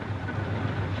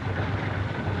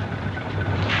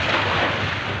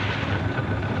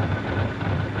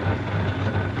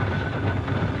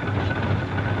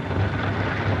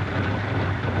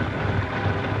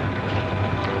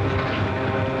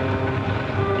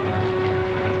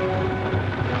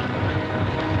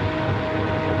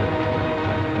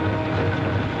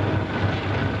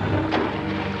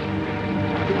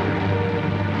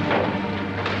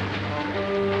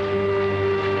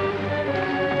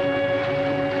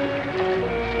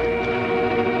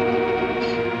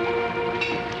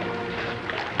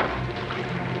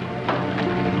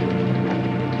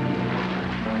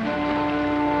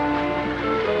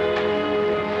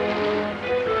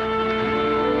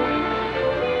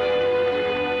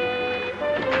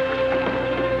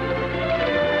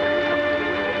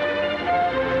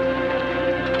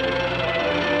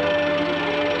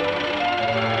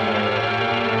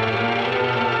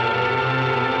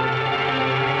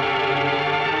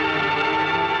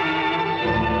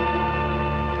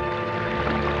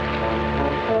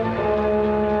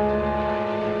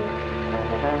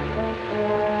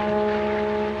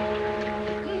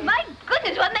 My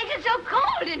goodness, what makes it so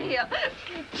cold in here?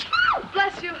 Oh,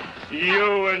 bless you.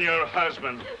 You and your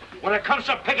husband. When it comes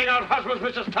to picking out husbands,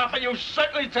 Mrs. Topper, you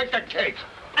certainly take the cake.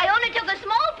 I only took a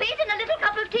small piece and a little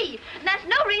cup of tea. And that's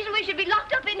no reason we should be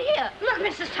locked up in here. Look,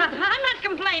 Mrs. Topper, I'm not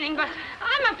complaining, but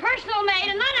I'm a personal maid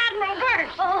and not Admiral Burke.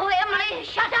 Oh, Emily,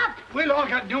 shut up. We'll all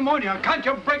get pneumonia. Can't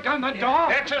you break down the door?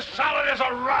 It's as solid as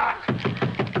a rock.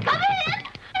 Come in.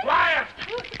 Quiet!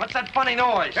 What's that funny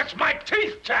noise? That's my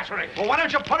teeth chattering. Well, why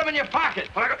don't you put them in your pocket?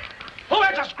 Who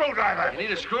has a screwdriver? You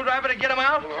need a screwdriver to get them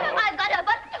out? I've got a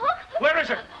button hook. Where is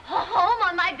it? Home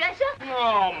on my dresser.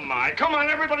 Oh, my. Come on,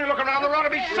 everybody look around. There ought to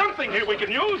be something here we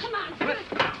can use.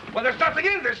 Well, there's nothing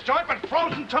in this joint but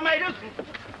frozen tomatoes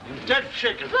and dead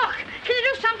chicken. Look, can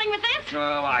you do something with this?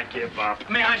 Well, I give up.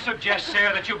 May I suggest,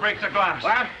 sir, that you break the glass?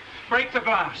 What? Break the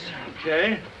glass.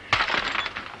 Okay.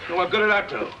 Well, what good did that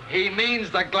do? He means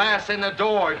the glass in the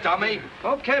door, dummy.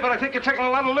 Okay, but I think you're taking a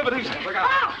lot of liberties. Look out.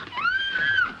 Oh!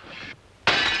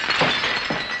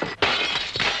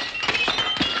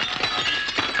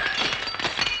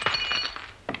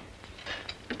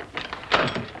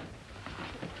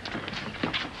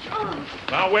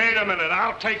 Now, wait a minute.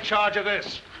 I'll take charge of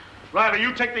this. Riley,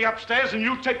 you take the upstairs and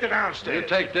you take the downstairs. You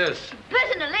take this.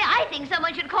 Personally, I think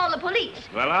someone should call the police.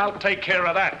 Well, I'll take care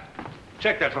of that.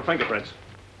 Check that for fingerprints.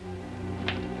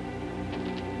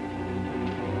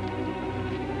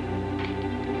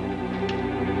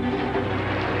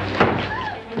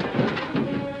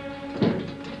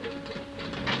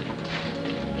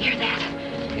 Hear that?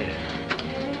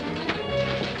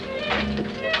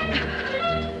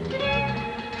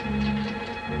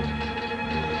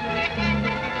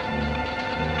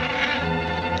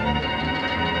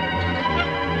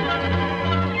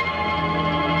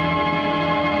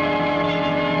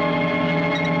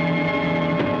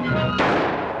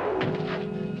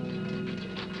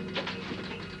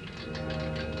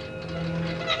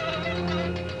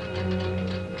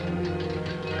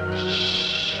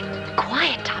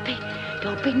 Quiet, Toppy.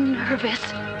 Don't be nervous.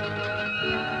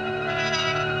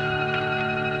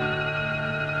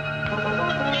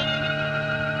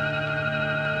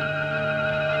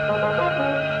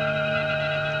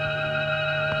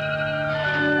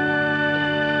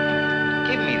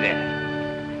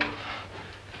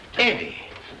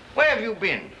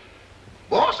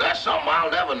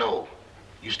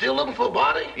 still looking for a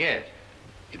body? Yes.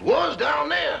 It was down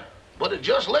there, but it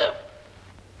just left.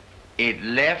 It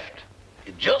left?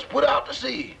 It just put out to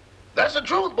sea. That's the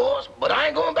truth, boss, but I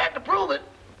ain't going back to prove it.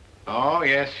 Oh,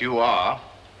 yes, you are.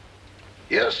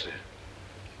 Yes, sir.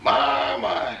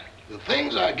 My, the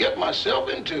things I get myself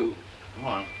into. Come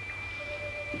on.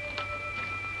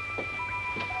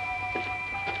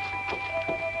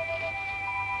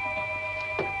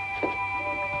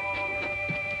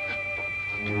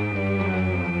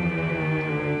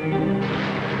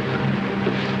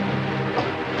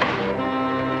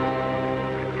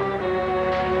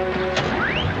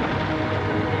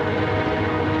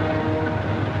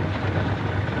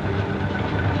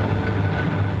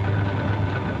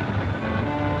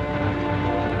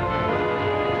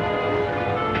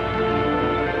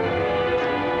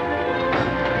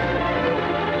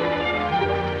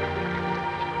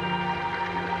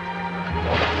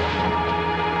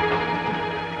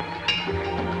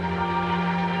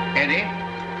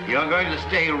 You're going to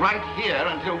stay right here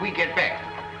until we get back.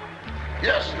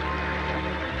 Yes,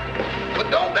 sir.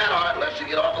 But don't bet on it unless you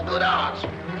get off a good odds.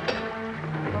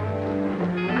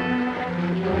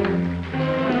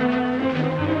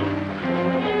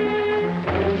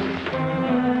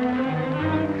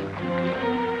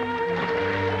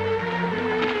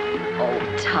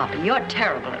 Oh, Topper, you're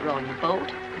terrible at rowing a boat.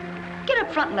 Get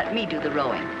up front and let me do the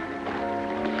rowing.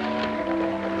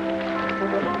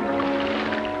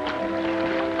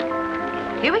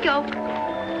 Here we go.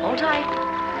 Hold tight.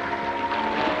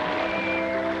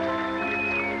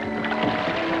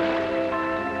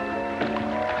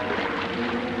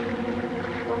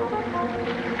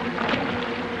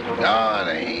 No, it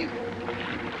ain't.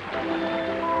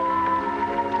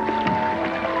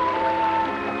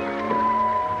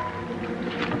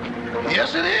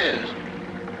 Yes, it is.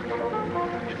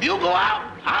 If you go out,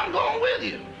 I'm going with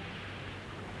you.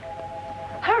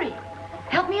 Hurry.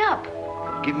 Help me up.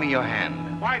 Give me your hand.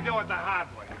 Why do it the hard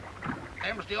way?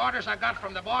 Them's the orders I got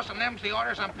from the boss, and them's the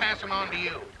orders I'm passing on to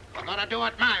you. We're gonna do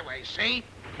it my way, see?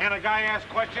 Can a guy ask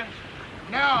questions?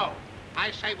 No.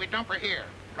 I say we dump her here,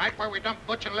 right where we dump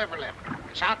Butch and Liverlip.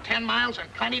 It's out 10 miles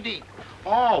and plenty deep.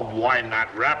 Oh, why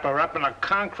not wrap her up in a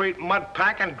concrete mud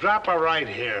pack and drop her right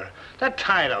here? The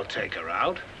tide'll take her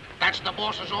out. That's the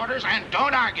boss's orders, and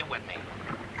don't argue with me.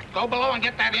 Go below and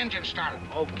get that engine started.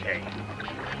 Okay.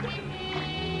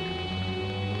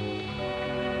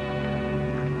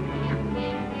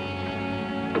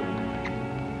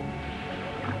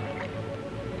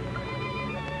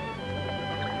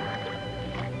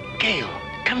 Gail,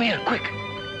 come here, quick.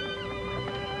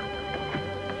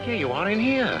 Here you are in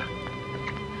here.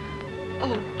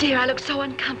 Oh, dear, I look so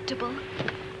uncomfortable.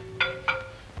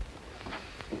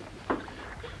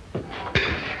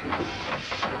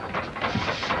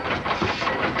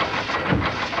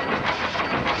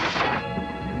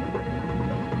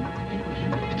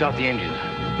 Start the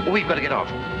engine. We've got to get off.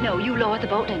 No, you lower the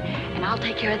boat and I'll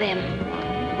take care of them.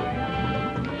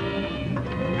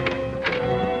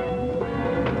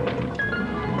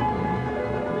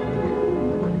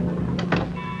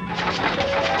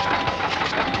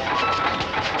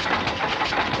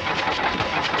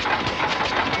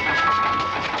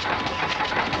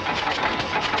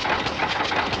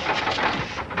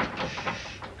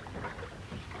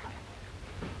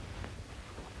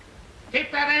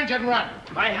 Keep that engine running.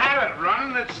 I had it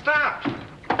running, it stopped.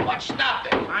 What stopped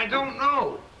it? I don't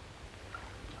know.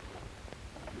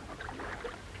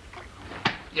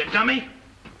 You dummy.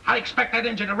 I expect that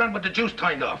engine to run with the juice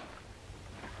turned off.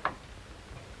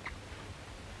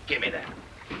 Give me that.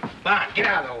 Come on, get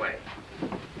out of the way.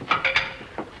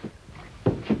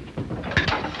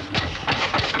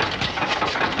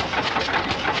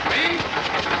 See?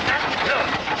 That's good.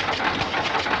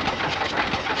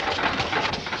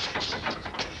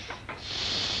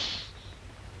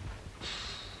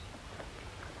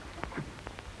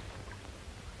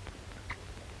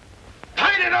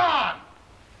 Turn it on!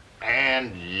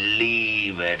 And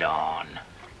leave it on.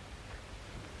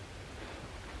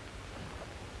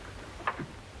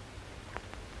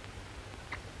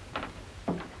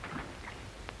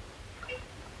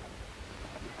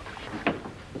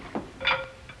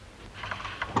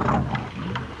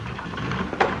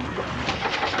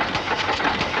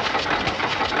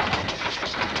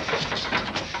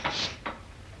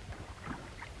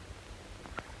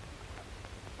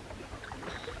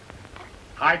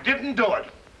 I didn't do it.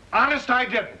 Honest, I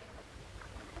didn't.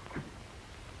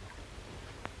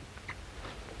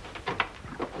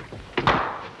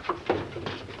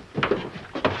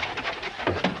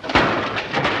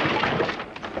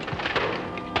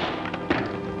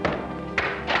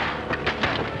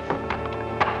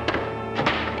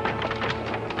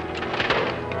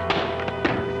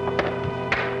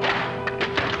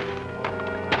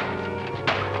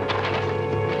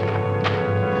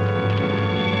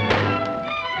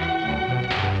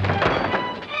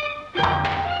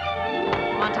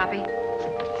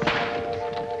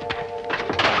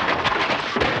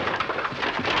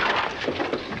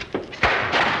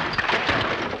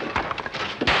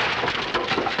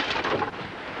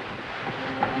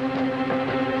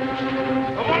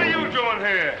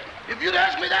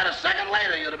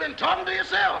 been talking to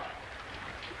yourself.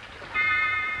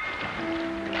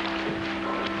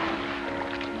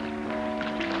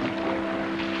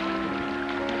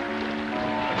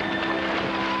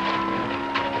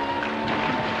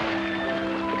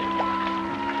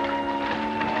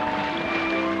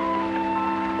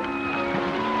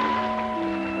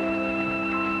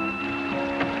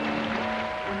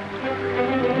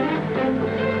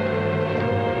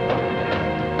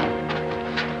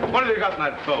 What have you got in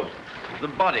that boat? The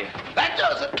body. That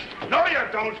does it. No, you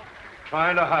don't.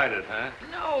 Trying to hide it, huh?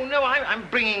 No, I'm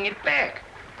bringing it back.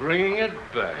 Bringing it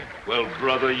back. Well,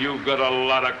 brother, you've got a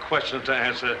lot of questions to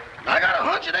answer. I got a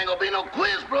hunch it ain't gonna be no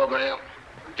quiz program.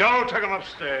 Joe, take him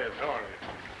upstairs. All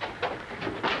right.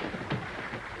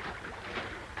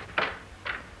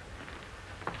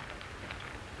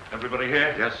 Everybody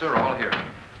here? Yes, sir, all here.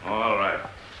 All right.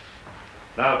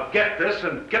 Now, get this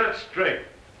and get it straight.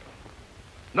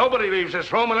 Nobody leaves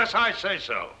this room unless I say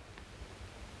so.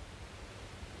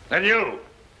 And you,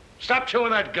 stop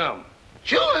chewing that gum.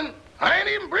 Chewing? I ain't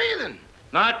even breathing.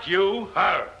 Not you,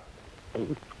 her.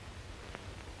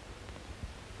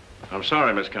 I'm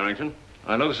sorry, Miss Carrington.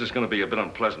 I know this is going to be a bit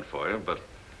unpleasant for you, but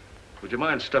would you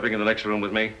mind stepping in the next room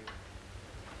with me?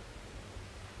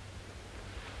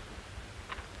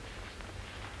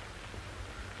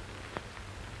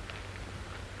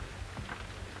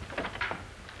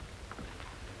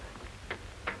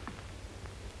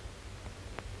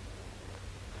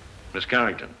 Miss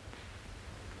Carrington,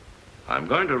 I'm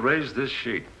going to raise this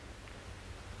sheet.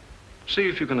 See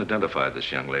if you can identify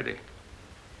this young lady.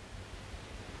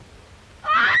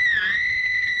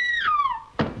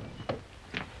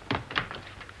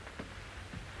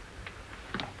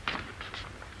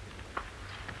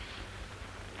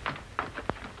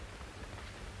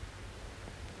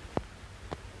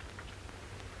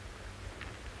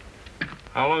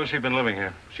 How long has she been living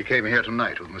here? She came here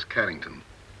tonight with Miss Carrington.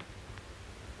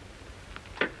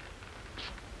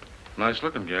 Nice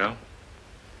looking gal.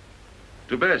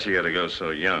 Too bad she had to go so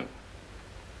young.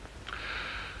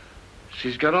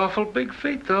 She's got awful big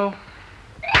feet, though.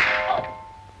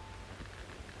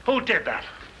 Who did that?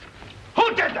 Who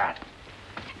did that?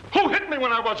 Who hit me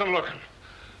when I wasn't looking?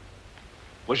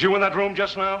 Was you in that room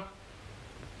just now?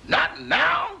 Not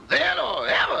now, then, or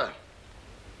ever.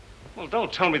 Well,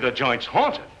 don't tell me the joint's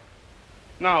haunted.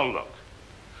 Now, look.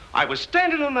 I was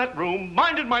standing in that room,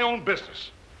 minding my own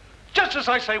business. Just as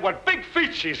I say what big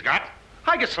feet she's got,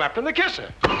 I get slapped in the kisser.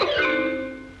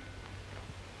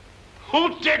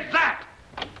 Who did that?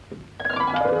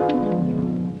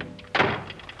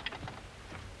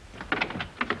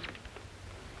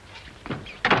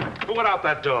 Who went out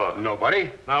that door?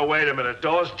 Nobody. Now, wait a minute.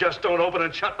 Doors just don't open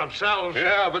and shut themselves.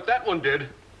 Yeah, but that one did.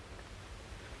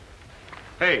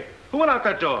 Hey, who went out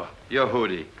that door? Your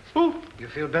Hootie. Who? You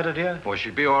feel better, dear? Well,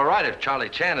 she'd be all right if Charlie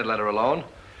Chan had let her alone.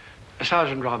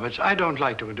 Sergeant Roberts, I don't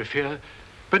like to interfere,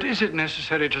 but is it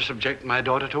necessary to subject my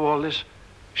daughter to all this?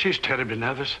 She's terribly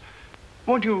nervous.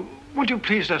 Won't you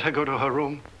please let her go to her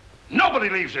room? Nobody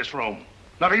leaves this room.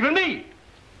 Not even me.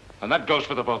 And that goes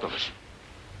for the both of us.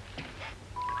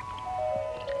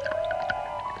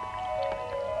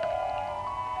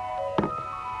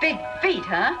 Big feet,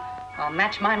 huh? I'll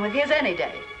match mine with his any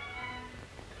day.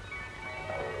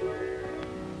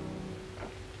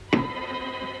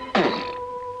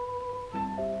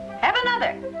 Have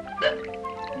another.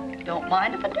 Don't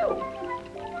mind if I do.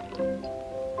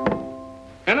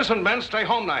 Innocent men stay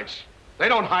home nights. They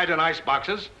don't hide in ice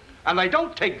boxes, and they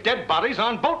don't take dead bodies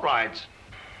on boat rides.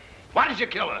 Why did you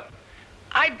kill her?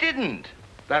 I didn't.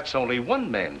 That's only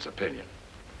one man's opinion.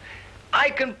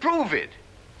 I can prove it.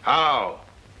 How?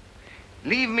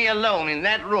 Leave me alone in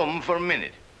that room for a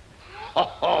minute.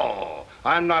 Oh,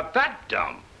 I'm not that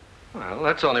dumb. Well,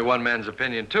 that's only one man's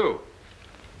opinion, too.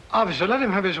 Officer, let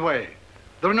him have his way.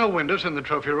 There are no windows in the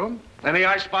trophy room. Any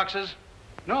ice boxes?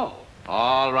 No.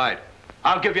 All right.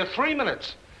 I'll give you 3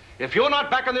 minutes. If you're not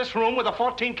back in this room with a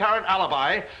 14-carat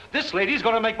alibi, this lady's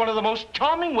going to make one of the most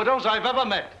charming widows I've ever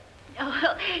met.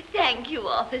 Oh, thank you,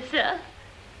 officer.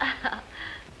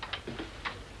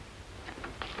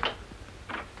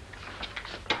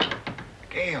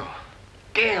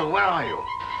 Gail, where are you?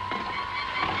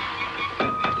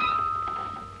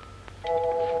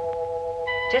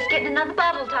 Just getting another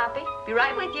bottle, Toppy. Be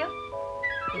right with you.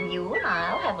 And you and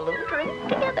I'll have a little drink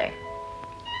together.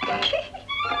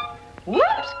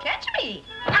 Whoops, catch me.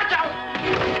 Watch out.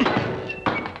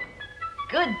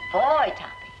 Good boy,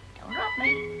 Toppy. Don't drop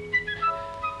me.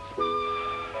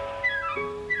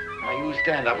 Now, you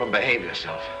stand up and behave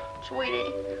yourself.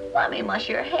 Sweetie, let me mush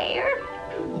your hair.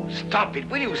 Stop it.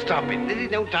 Will you stop it? This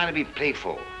is no time to be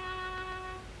playful.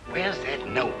 Where's that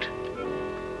note?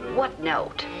 What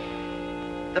note?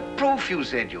 The proof you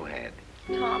said you had.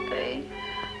 Toppy,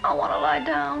 I want to lie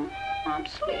down. I'm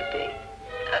sleepy.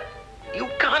 You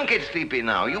can't get sleepy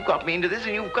now. You got me into this,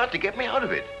 and you've got to get me out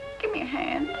of it. Give me a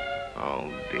hand.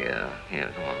 Oh, dear. Here,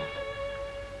 come on.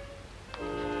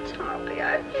 Toppy,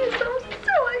 I feel so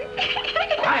silly.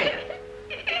 Quiet.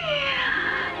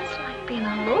 It's like being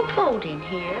on a little boat in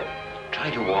here.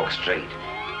 Try to walk straight.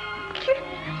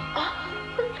 Oh,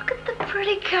 look at the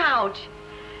pretty couch.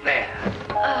 There.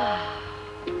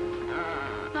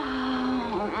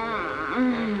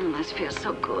 This feels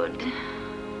so good.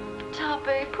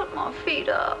 Toppy, put my feet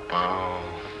up. Oh.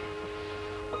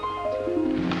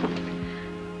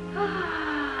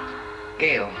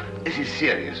 Gail, this is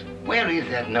serious. Where is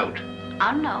that note?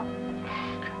 I don't know.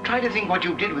 Try to think what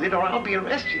you did with it, or I'll be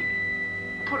arrested.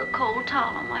 Put a cold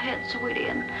towel on my head, sweetie,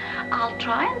 and I'll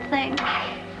try and think.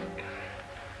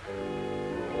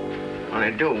 When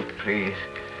I do, please,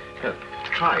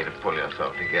 try to pull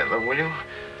yourself together, will you?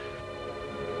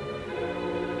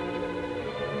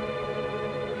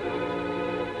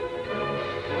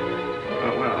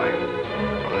 Where are you?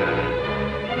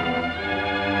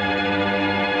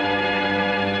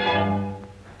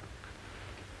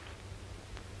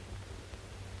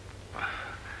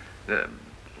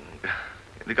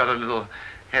 You got a little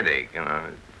headache, you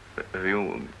know. Have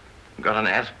you got an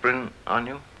aspirin on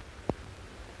you?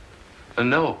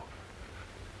 No.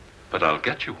 But I'll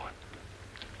get you one.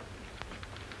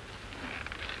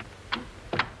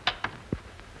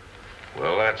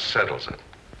 Well, that settles it.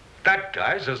 That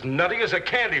guy's as nutty as a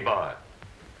candy bar.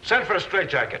 Send for a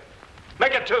straitjacket.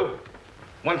 Make it 2.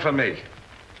 1 for me.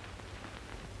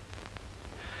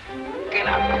 Get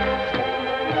up.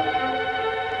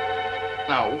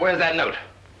 Now, where's that note?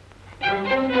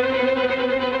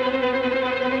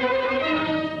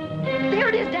 There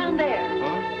it is down there.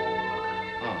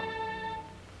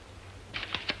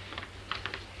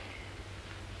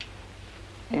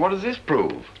 What does this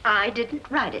prove? I didn't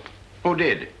write it. Who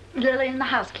did? Lillian, the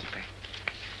housekeeper.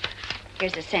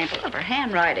 Here's a sample of her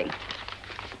handwriting.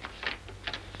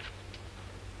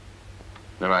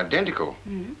 They're identical.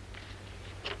 Mm-hmm.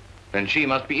 Then she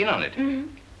must be in on it.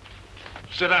 Mm-hmm.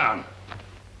 Sit down.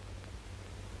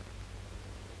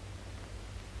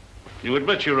 You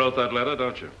admit you wrote that letter,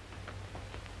 don't you?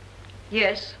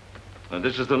 Yes. And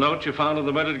this is the note you found in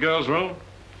the murdered girl's room?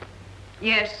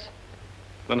 Yes.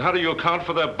 Then how do you account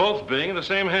for their both being in the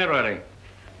same handwriting?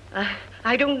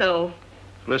 I don't know.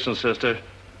 Listen, sister,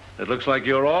 it looks like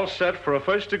you're all set for a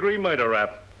first-degree murder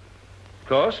rap. Of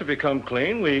course, if you come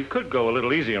clean, we could go a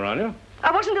little easier on you.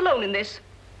 I wasn't alone in this.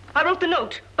 I wrote the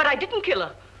note, but I didn't kill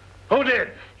her. Who did?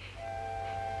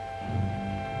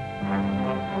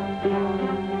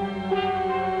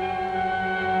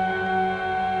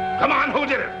 Come on, who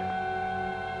did it?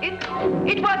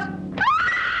 It was...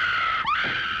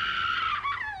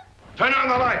 Turn on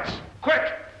the lights,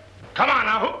 quick! Come on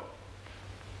now, who?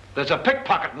 There's a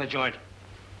pickpocket in the joint.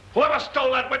 Whoever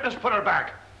stole that witness, put her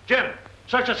back. Jim,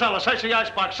 search the cellar, search the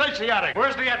icebox, search the attic.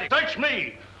 Where's the attic? Search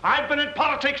me. I've been in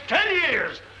politics 10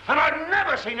 years, and I've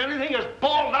never seen anything as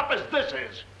balled up as this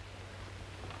is.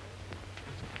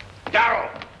 Darrell,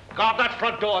 guard that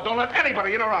front door. Don't let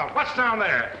anybody in or out. What's down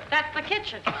there? That's the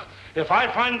kitchen. If I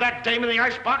find that dame in the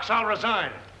icebox, I'll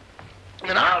resign.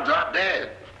 And I'll drop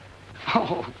dead.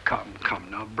 Oh, come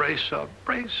now. Brace up,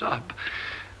 brace up.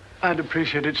 I'd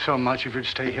appreciate it so much if you'd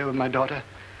stay here with my daughter.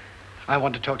 I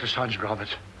want to talk to Sergeant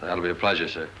Roberts. That'll be a pleasure,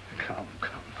 sir. Come.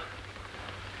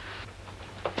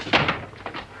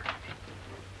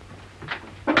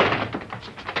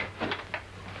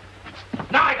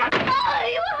 Now I got... Oh,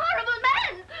 you horrible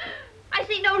man! I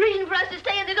see no reason for us to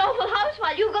stay in this awful house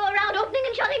while you go around opening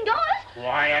and shutting doors.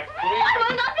 Quiet, please. I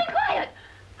will not be quiet.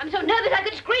 I'm so nervous I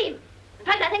could scream. In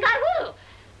fact, I think I will.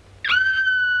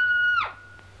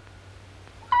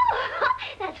 Oh,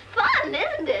 that's fun,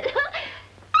 isn't it?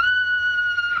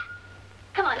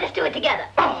 Come on, let's do it together.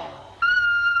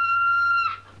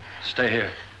 Stay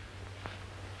here.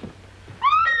 It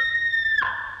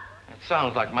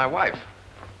sounds like my wife.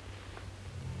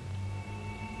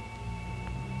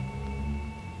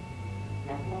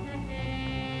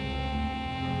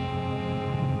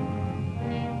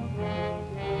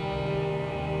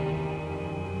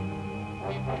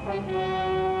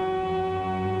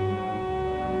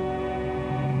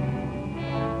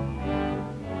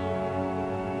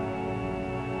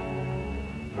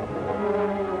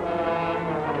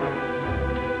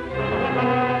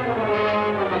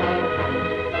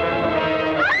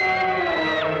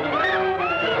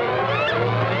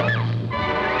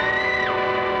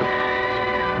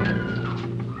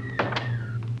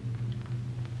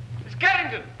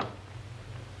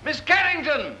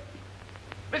 Carrington!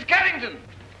 Miss Carrington!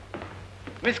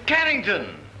 Miss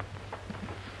Carrington!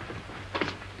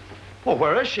 Well,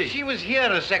 where is she? She was here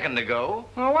a second ago.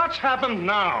 Well, what's happened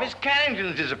now? Miss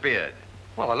Carrington's disappeared.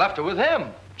 Well, I left her with him.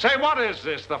 Say, what is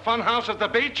this, the fun house at the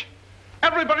beach?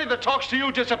 Everybody that talks to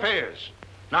you disappears.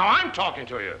 Now I'm talking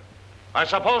to you. I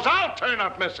suppose I'll turn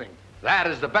up missing. That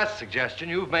is the best suggestion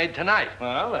you've made tonight.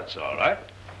 Well, that's all right.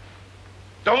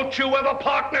 Don't you ever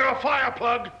park near a fire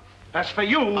plug. As for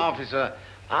you... Officer,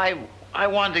 I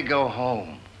want to go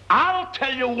home. I'll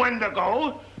tell you when to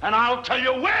go, and I'll tell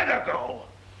you where to go.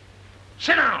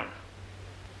 Sit down.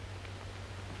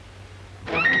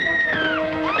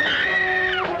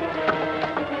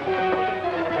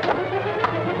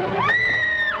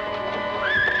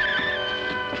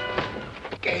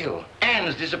 Gail,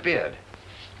 Anne's disappeared.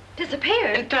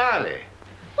 Disappeared? Entirely.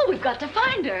 Well, we've got to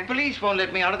find her. Police won't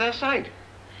let me out of their sight.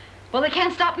 Well, they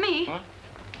can't stop me. Huh?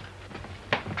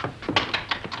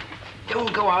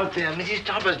 Don't go out there. Mrs.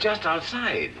 Topper's just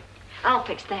outside. I'll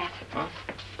fix that. Huh?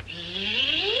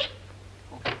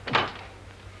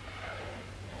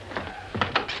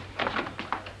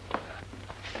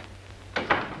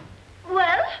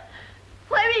 Well,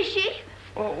 where is she?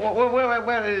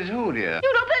 Where is who, dear?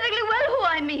 You know perfectly well who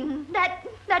I mean.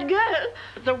 That girl.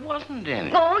 But there wasn't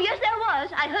any. Oh, yes, there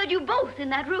was. I heard you both in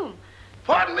that room.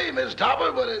 Pardon me, Miss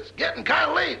Topper, but it's getting kind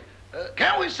of late.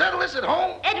 Can't we settle this at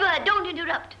home? Edward, don't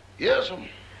interrupt. Yes,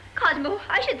 Cosmo,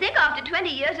 I should think after 20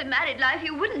 years of married life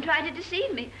you wouldn't try to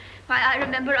deceive me. Why, I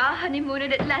remember our honeymoon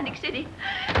in Atlantic City.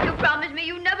 You promised me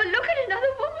you'd never look at another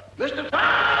woman. Mr.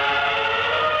 Topper!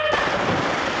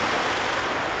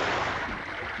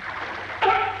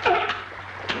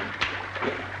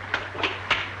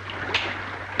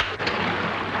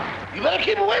 You better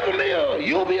keep away from me or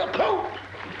you'll be a coat.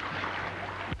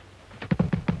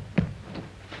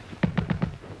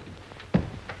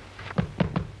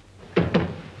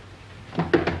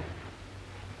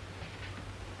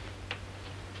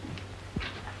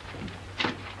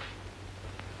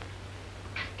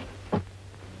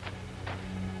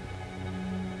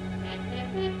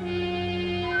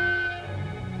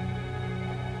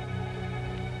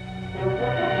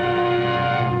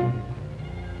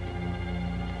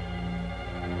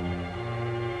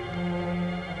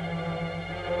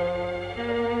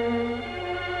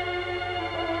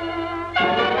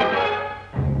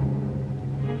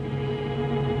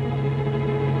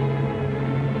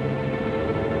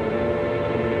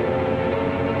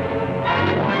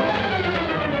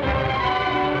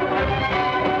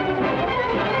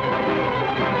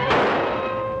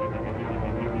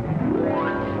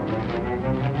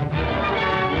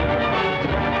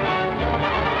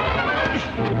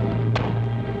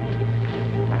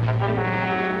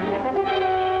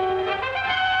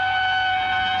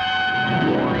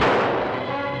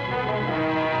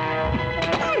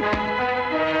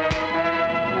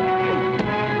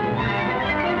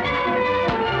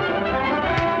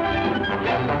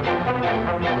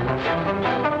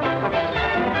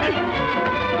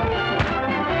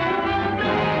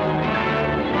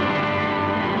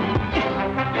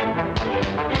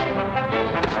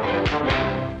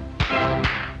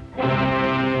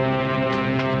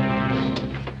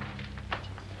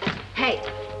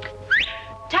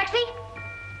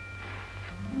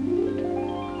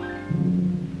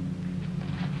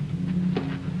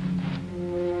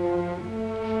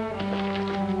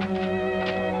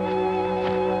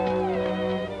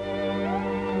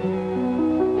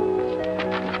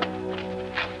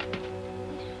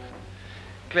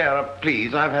 Clara,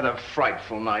 please, I've had a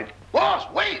frightful night. Boss,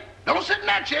 wait! Don't sit in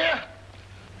that chair.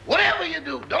 Whatever you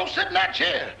do, don't sit in that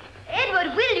chair.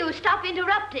 Edward, will you stop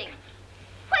interrupting?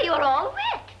 Why, you're all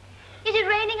wet. Is it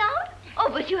raining out? Oh,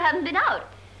 but you haven't been out.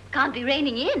 Can't be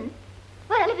raining in.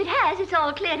 Well, if it has, it's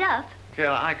all cleared up.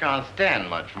 Clara, I can't stand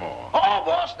much more. Oh,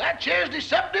 boss, that chair's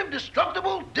deceptive,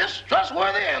 destructible,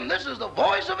 distrustworthy, and this is the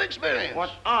voice of experience.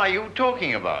 What are you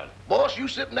talking about? Boss, you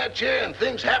sit in that chair and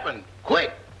things happen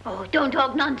quick. Oh, don't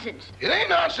talk nonsense. It ain't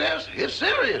nonsense. It's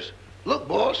serious. Look,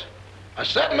 boss, I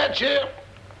sat in that chair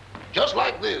just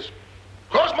like this.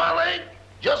 Cross my leg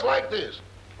just like this.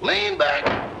 Lean back.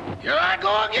 Here I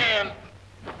go again.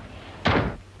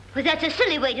 Well, that's a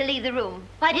silly way to leave the room.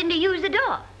 Why didn't you use the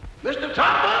door? Mr.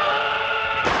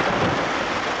 Topper!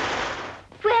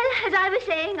 Well, as I was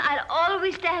saying, I'll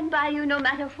always stand by you no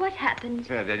matter what happens.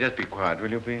 Clara, just be quiet, will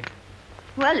you, please?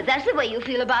 Well, if that's the way you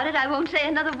feel about it, I won't say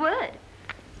another word.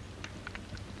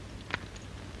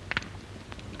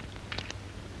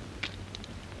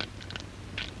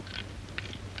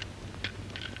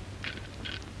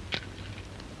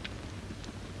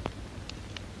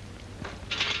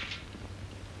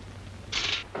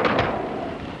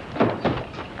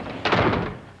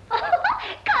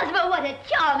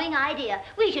 idea.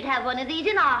 We should have one of these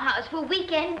in our house for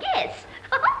weekend guests.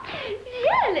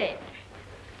 Really?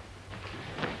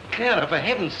 Clara, for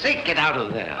heaven's sake, get out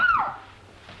of there.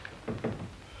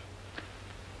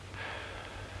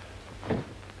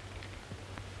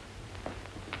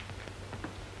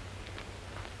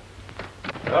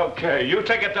 Okay, you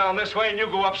take it down this way and you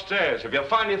go upstairs. If you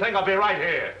find anything, I'll be right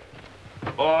here.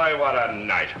 Boy, what a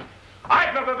night.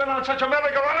 I've never been on such a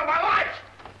merry-go-round in my life.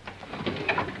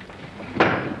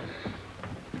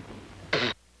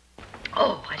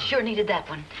 Oh, I sure needed that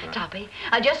one, Toppy.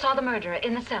 I just saw the murderer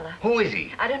in the cellar. Who is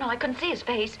he? I don't know. I couldn't see his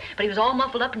face, but he was all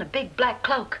muffled up in a big black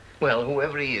cloak. Well,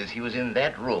 whoever he is, he was in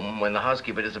that room when the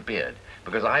housekeeper disappeared.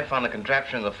 Because I found a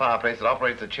contraption in the fireplace that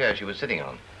operates the chair she was sitting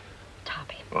on.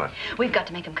 Toppy. What? We've got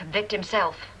to make him convict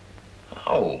himself.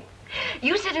 Oh.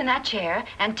 You sit in that chair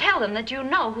and tell them that you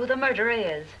know who the murderer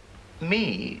is.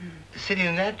 Me? Sitting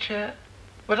in that chair?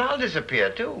 But I'll disappear,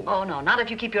 too. Oh, no, not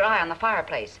if you keep your eye on the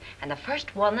fireplace. And the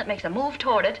first one that makes a move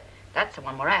toward it, that's the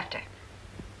one we're after.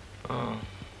 Oh.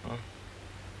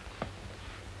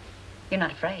 You're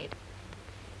not afraid?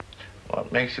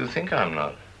 What makes you think I'm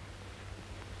not?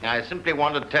 I simply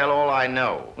want to tell all I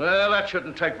know. Well, that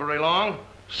shouldn't take very long.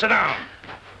 Sit down.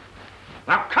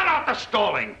 Now, cut out the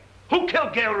stalling. Who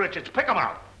killed Gail Richards? Pick him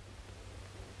out.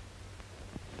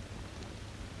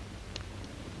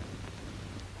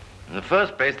 In the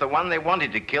first place, the one they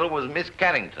wanted to kill was Miss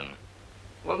Carrington.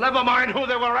 Well, never mind who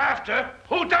they were after.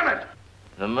 Who done it?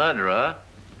 The murderer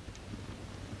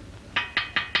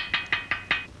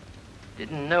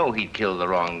didn't know he'd killed the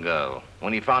wrong girl.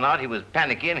 When he found out, he was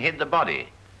panicky and hid the body.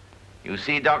 You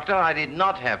see, Doctor, I did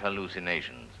not have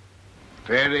hallucinations.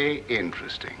 Very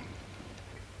interesting.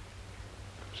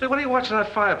 Say, what are you watching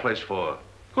that fireplace for?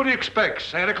 Who do you expect,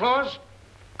 Santa Claus?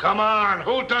 Come on,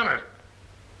 who done it?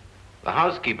 The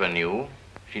housekeeper knew.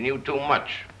 She knew too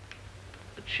much.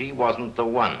 But she wasn't the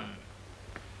one.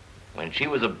 When she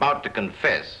was about to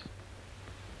confess,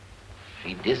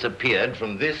 she disappeared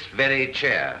from this very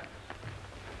chair.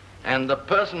 And the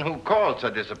person who caused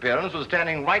her disappearance was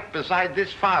standing right beside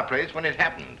this fireplace when it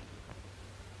happened.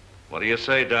 What do you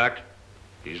say, Doc?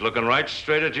 He's looking right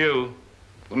straight at you.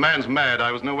 The man's mad.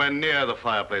 I was nowhere near the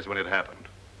fireplace when it happened.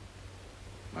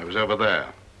 I was over there.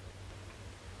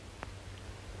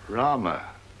 Rama,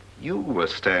 you were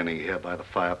standing here by the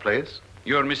fireplace.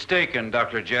 You're mistaken,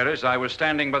 Dr. Jerris. I was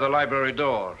standing by the library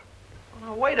door.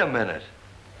 Now, wait a minute.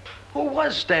 Who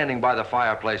was standing by the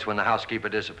fireplace when the housekeeper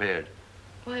disappeared?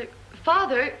 Why,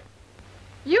 Father,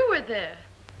 you were there.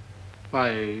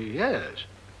 Why, yes.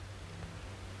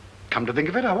 Come to think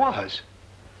of it, I was.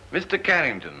 Mr.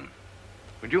 Carrington,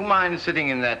 would you mind sitting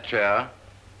in that chair?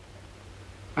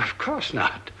 Of course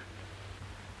not.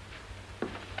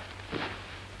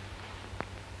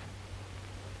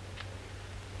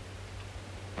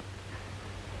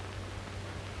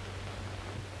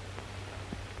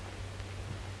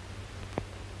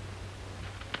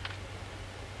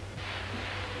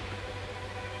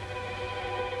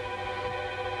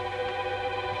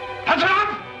 Hands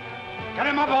up! Get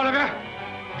him up, all of you!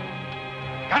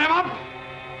 Get him up!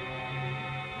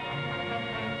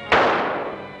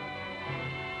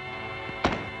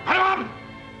 Get him up!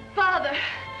 Father!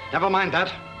 Never mind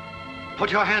that.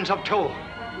 Put your hands up, too.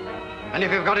 And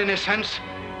if you've got any sense,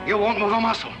 you won't move a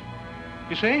muscle.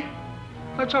 You see?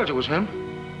 I told you it was him.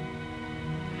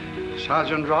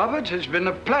 Sergeant Roberts, it's been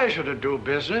a pleasure to do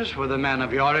business with a man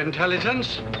of your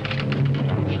intelligence.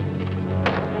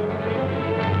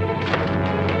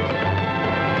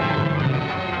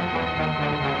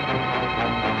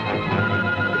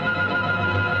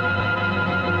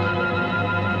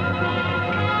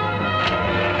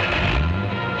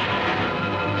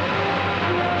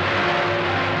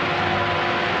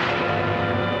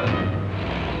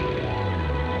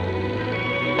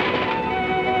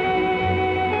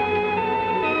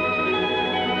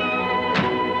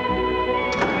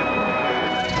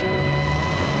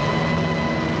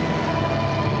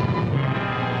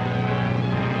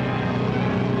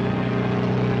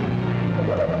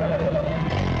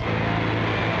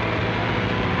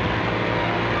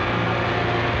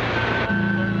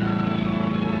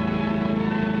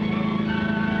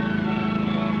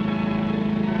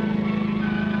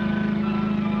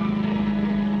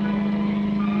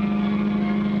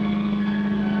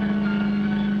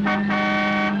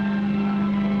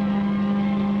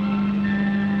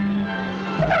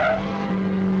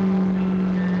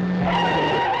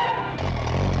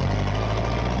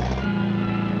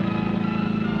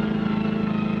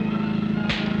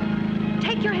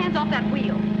 Take your hands off that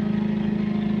wheel.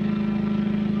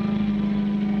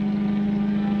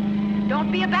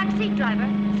 Don't be a backseat driver.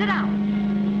 Sit down.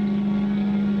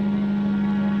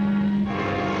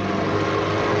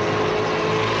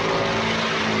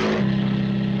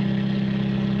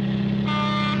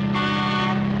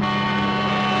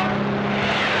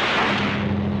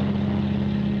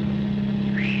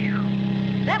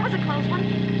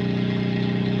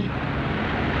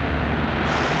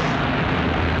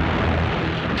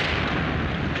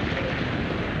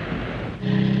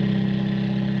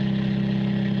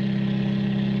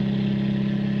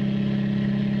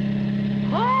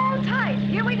 Hold tight.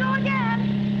 Here we go again.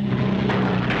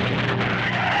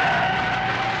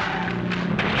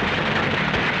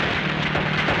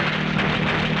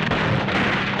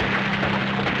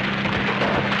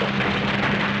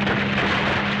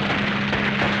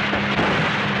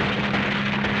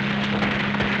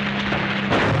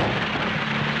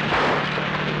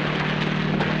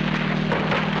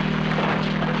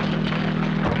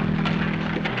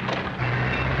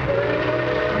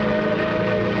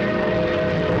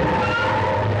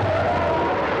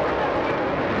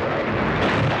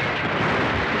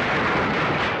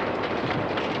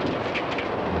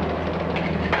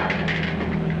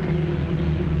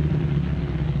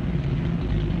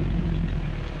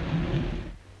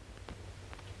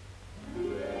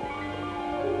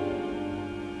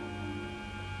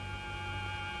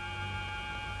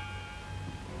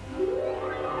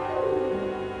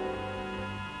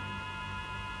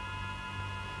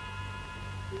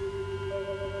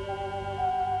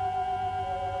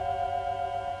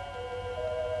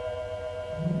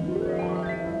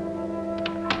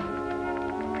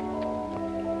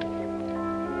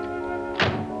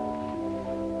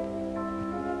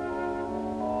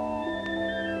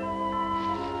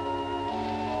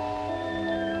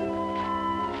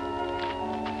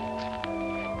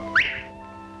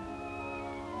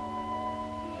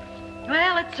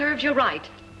 Well, it serves you right.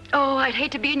 Oh, I'd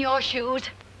hate to be in your shoes.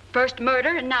 First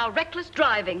murder and now reckless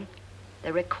driving.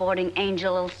 The recording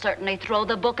angel will certainly throw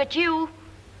the book at you.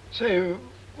 Say,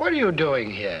 what are you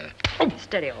doing here? Oh.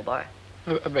 Steady, old boy.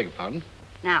 I beg your pardon?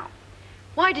 Now,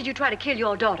 why did you try to kill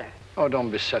your daughter? Oh,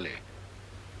 don't be silly.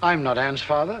 I'm not Anne's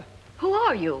father. Who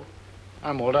are you?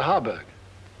 I'm Walter Harburg,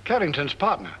 Carrington's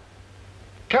partner.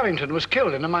 Carrington was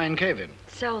killed in a mine cave-in.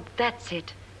 So that's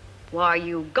it. Why,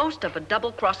 you ghost of a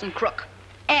double-crossing crook.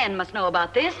 Anne must know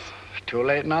about this. Too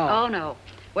late now. Oh, no.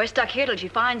 We're stuck here till she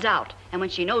finds out. And when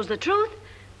she knows the truth,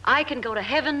 I can go to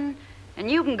heaven,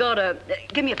 and you can go to...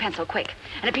 give me a pencil, quick,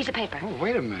 and a piece of paper. Oh,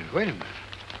 wait a minute.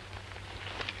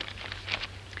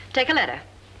 Take a letter.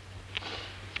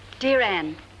 Dear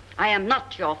Anne, I am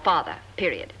not your father,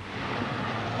 period.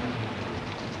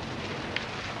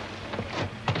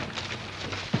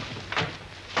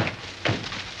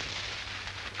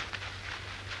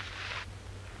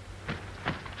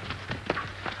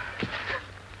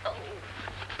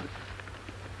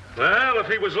 Well, if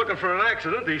he was looking for an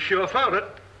accident, he sure found it.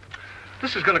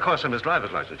 This is going to cost him his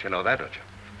driver's license. You know that, don't you?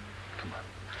 Come on.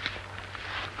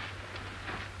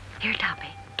 Here, Toppy,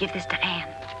 give this to Anne.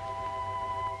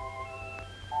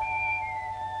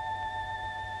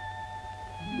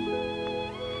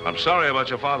 I'm sorry about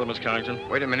your father, Miss Carrington.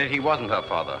 Wait a minute, he wasn't her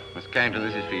father. Miss Carrington,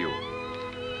 this is for you.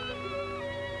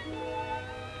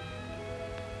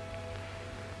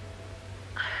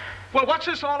 Well, what's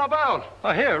this all about?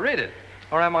 Oh, here, read it.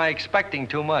 Or am I expecting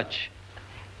too much?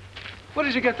 Where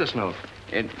did you get this note?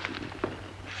 It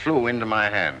flew into my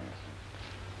hands.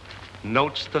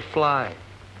 Notes that fly.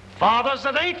 Fathers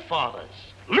that ain't fathers.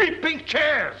 Leaping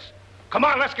chairs. Come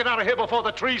on, let's get out of here before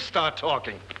the trees start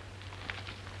talking.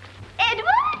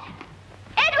 Edward?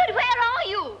 Edward, where are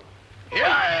you? Here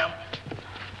I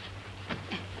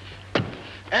am.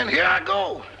 And here I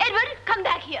go. Edward, come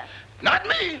back here. Not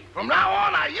me. From now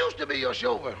on, I used to be your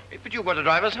chauffeur. But you were to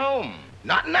drive us home.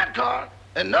 Not in that car.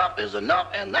 Enough is enough,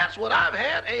 and that's what I've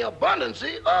had a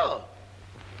abundancy of.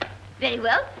 Very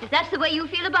well. If that's the way you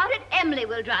feel about it, Emily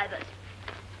will drive us.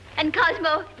 And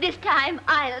Cosmo, this time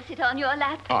I'll sit on your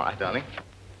lap. All right, darling.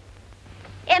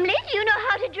 Emily, do you know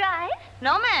how to drive?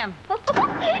 No, ma'am.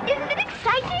 Isn't it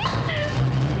exciting?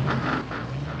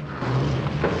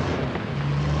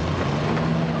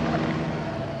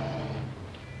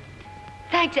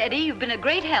 Thanks, Eddie. You've been a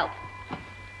great help.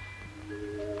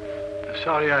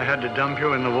 Sorry I had to dump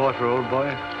you in the water, old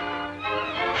boy.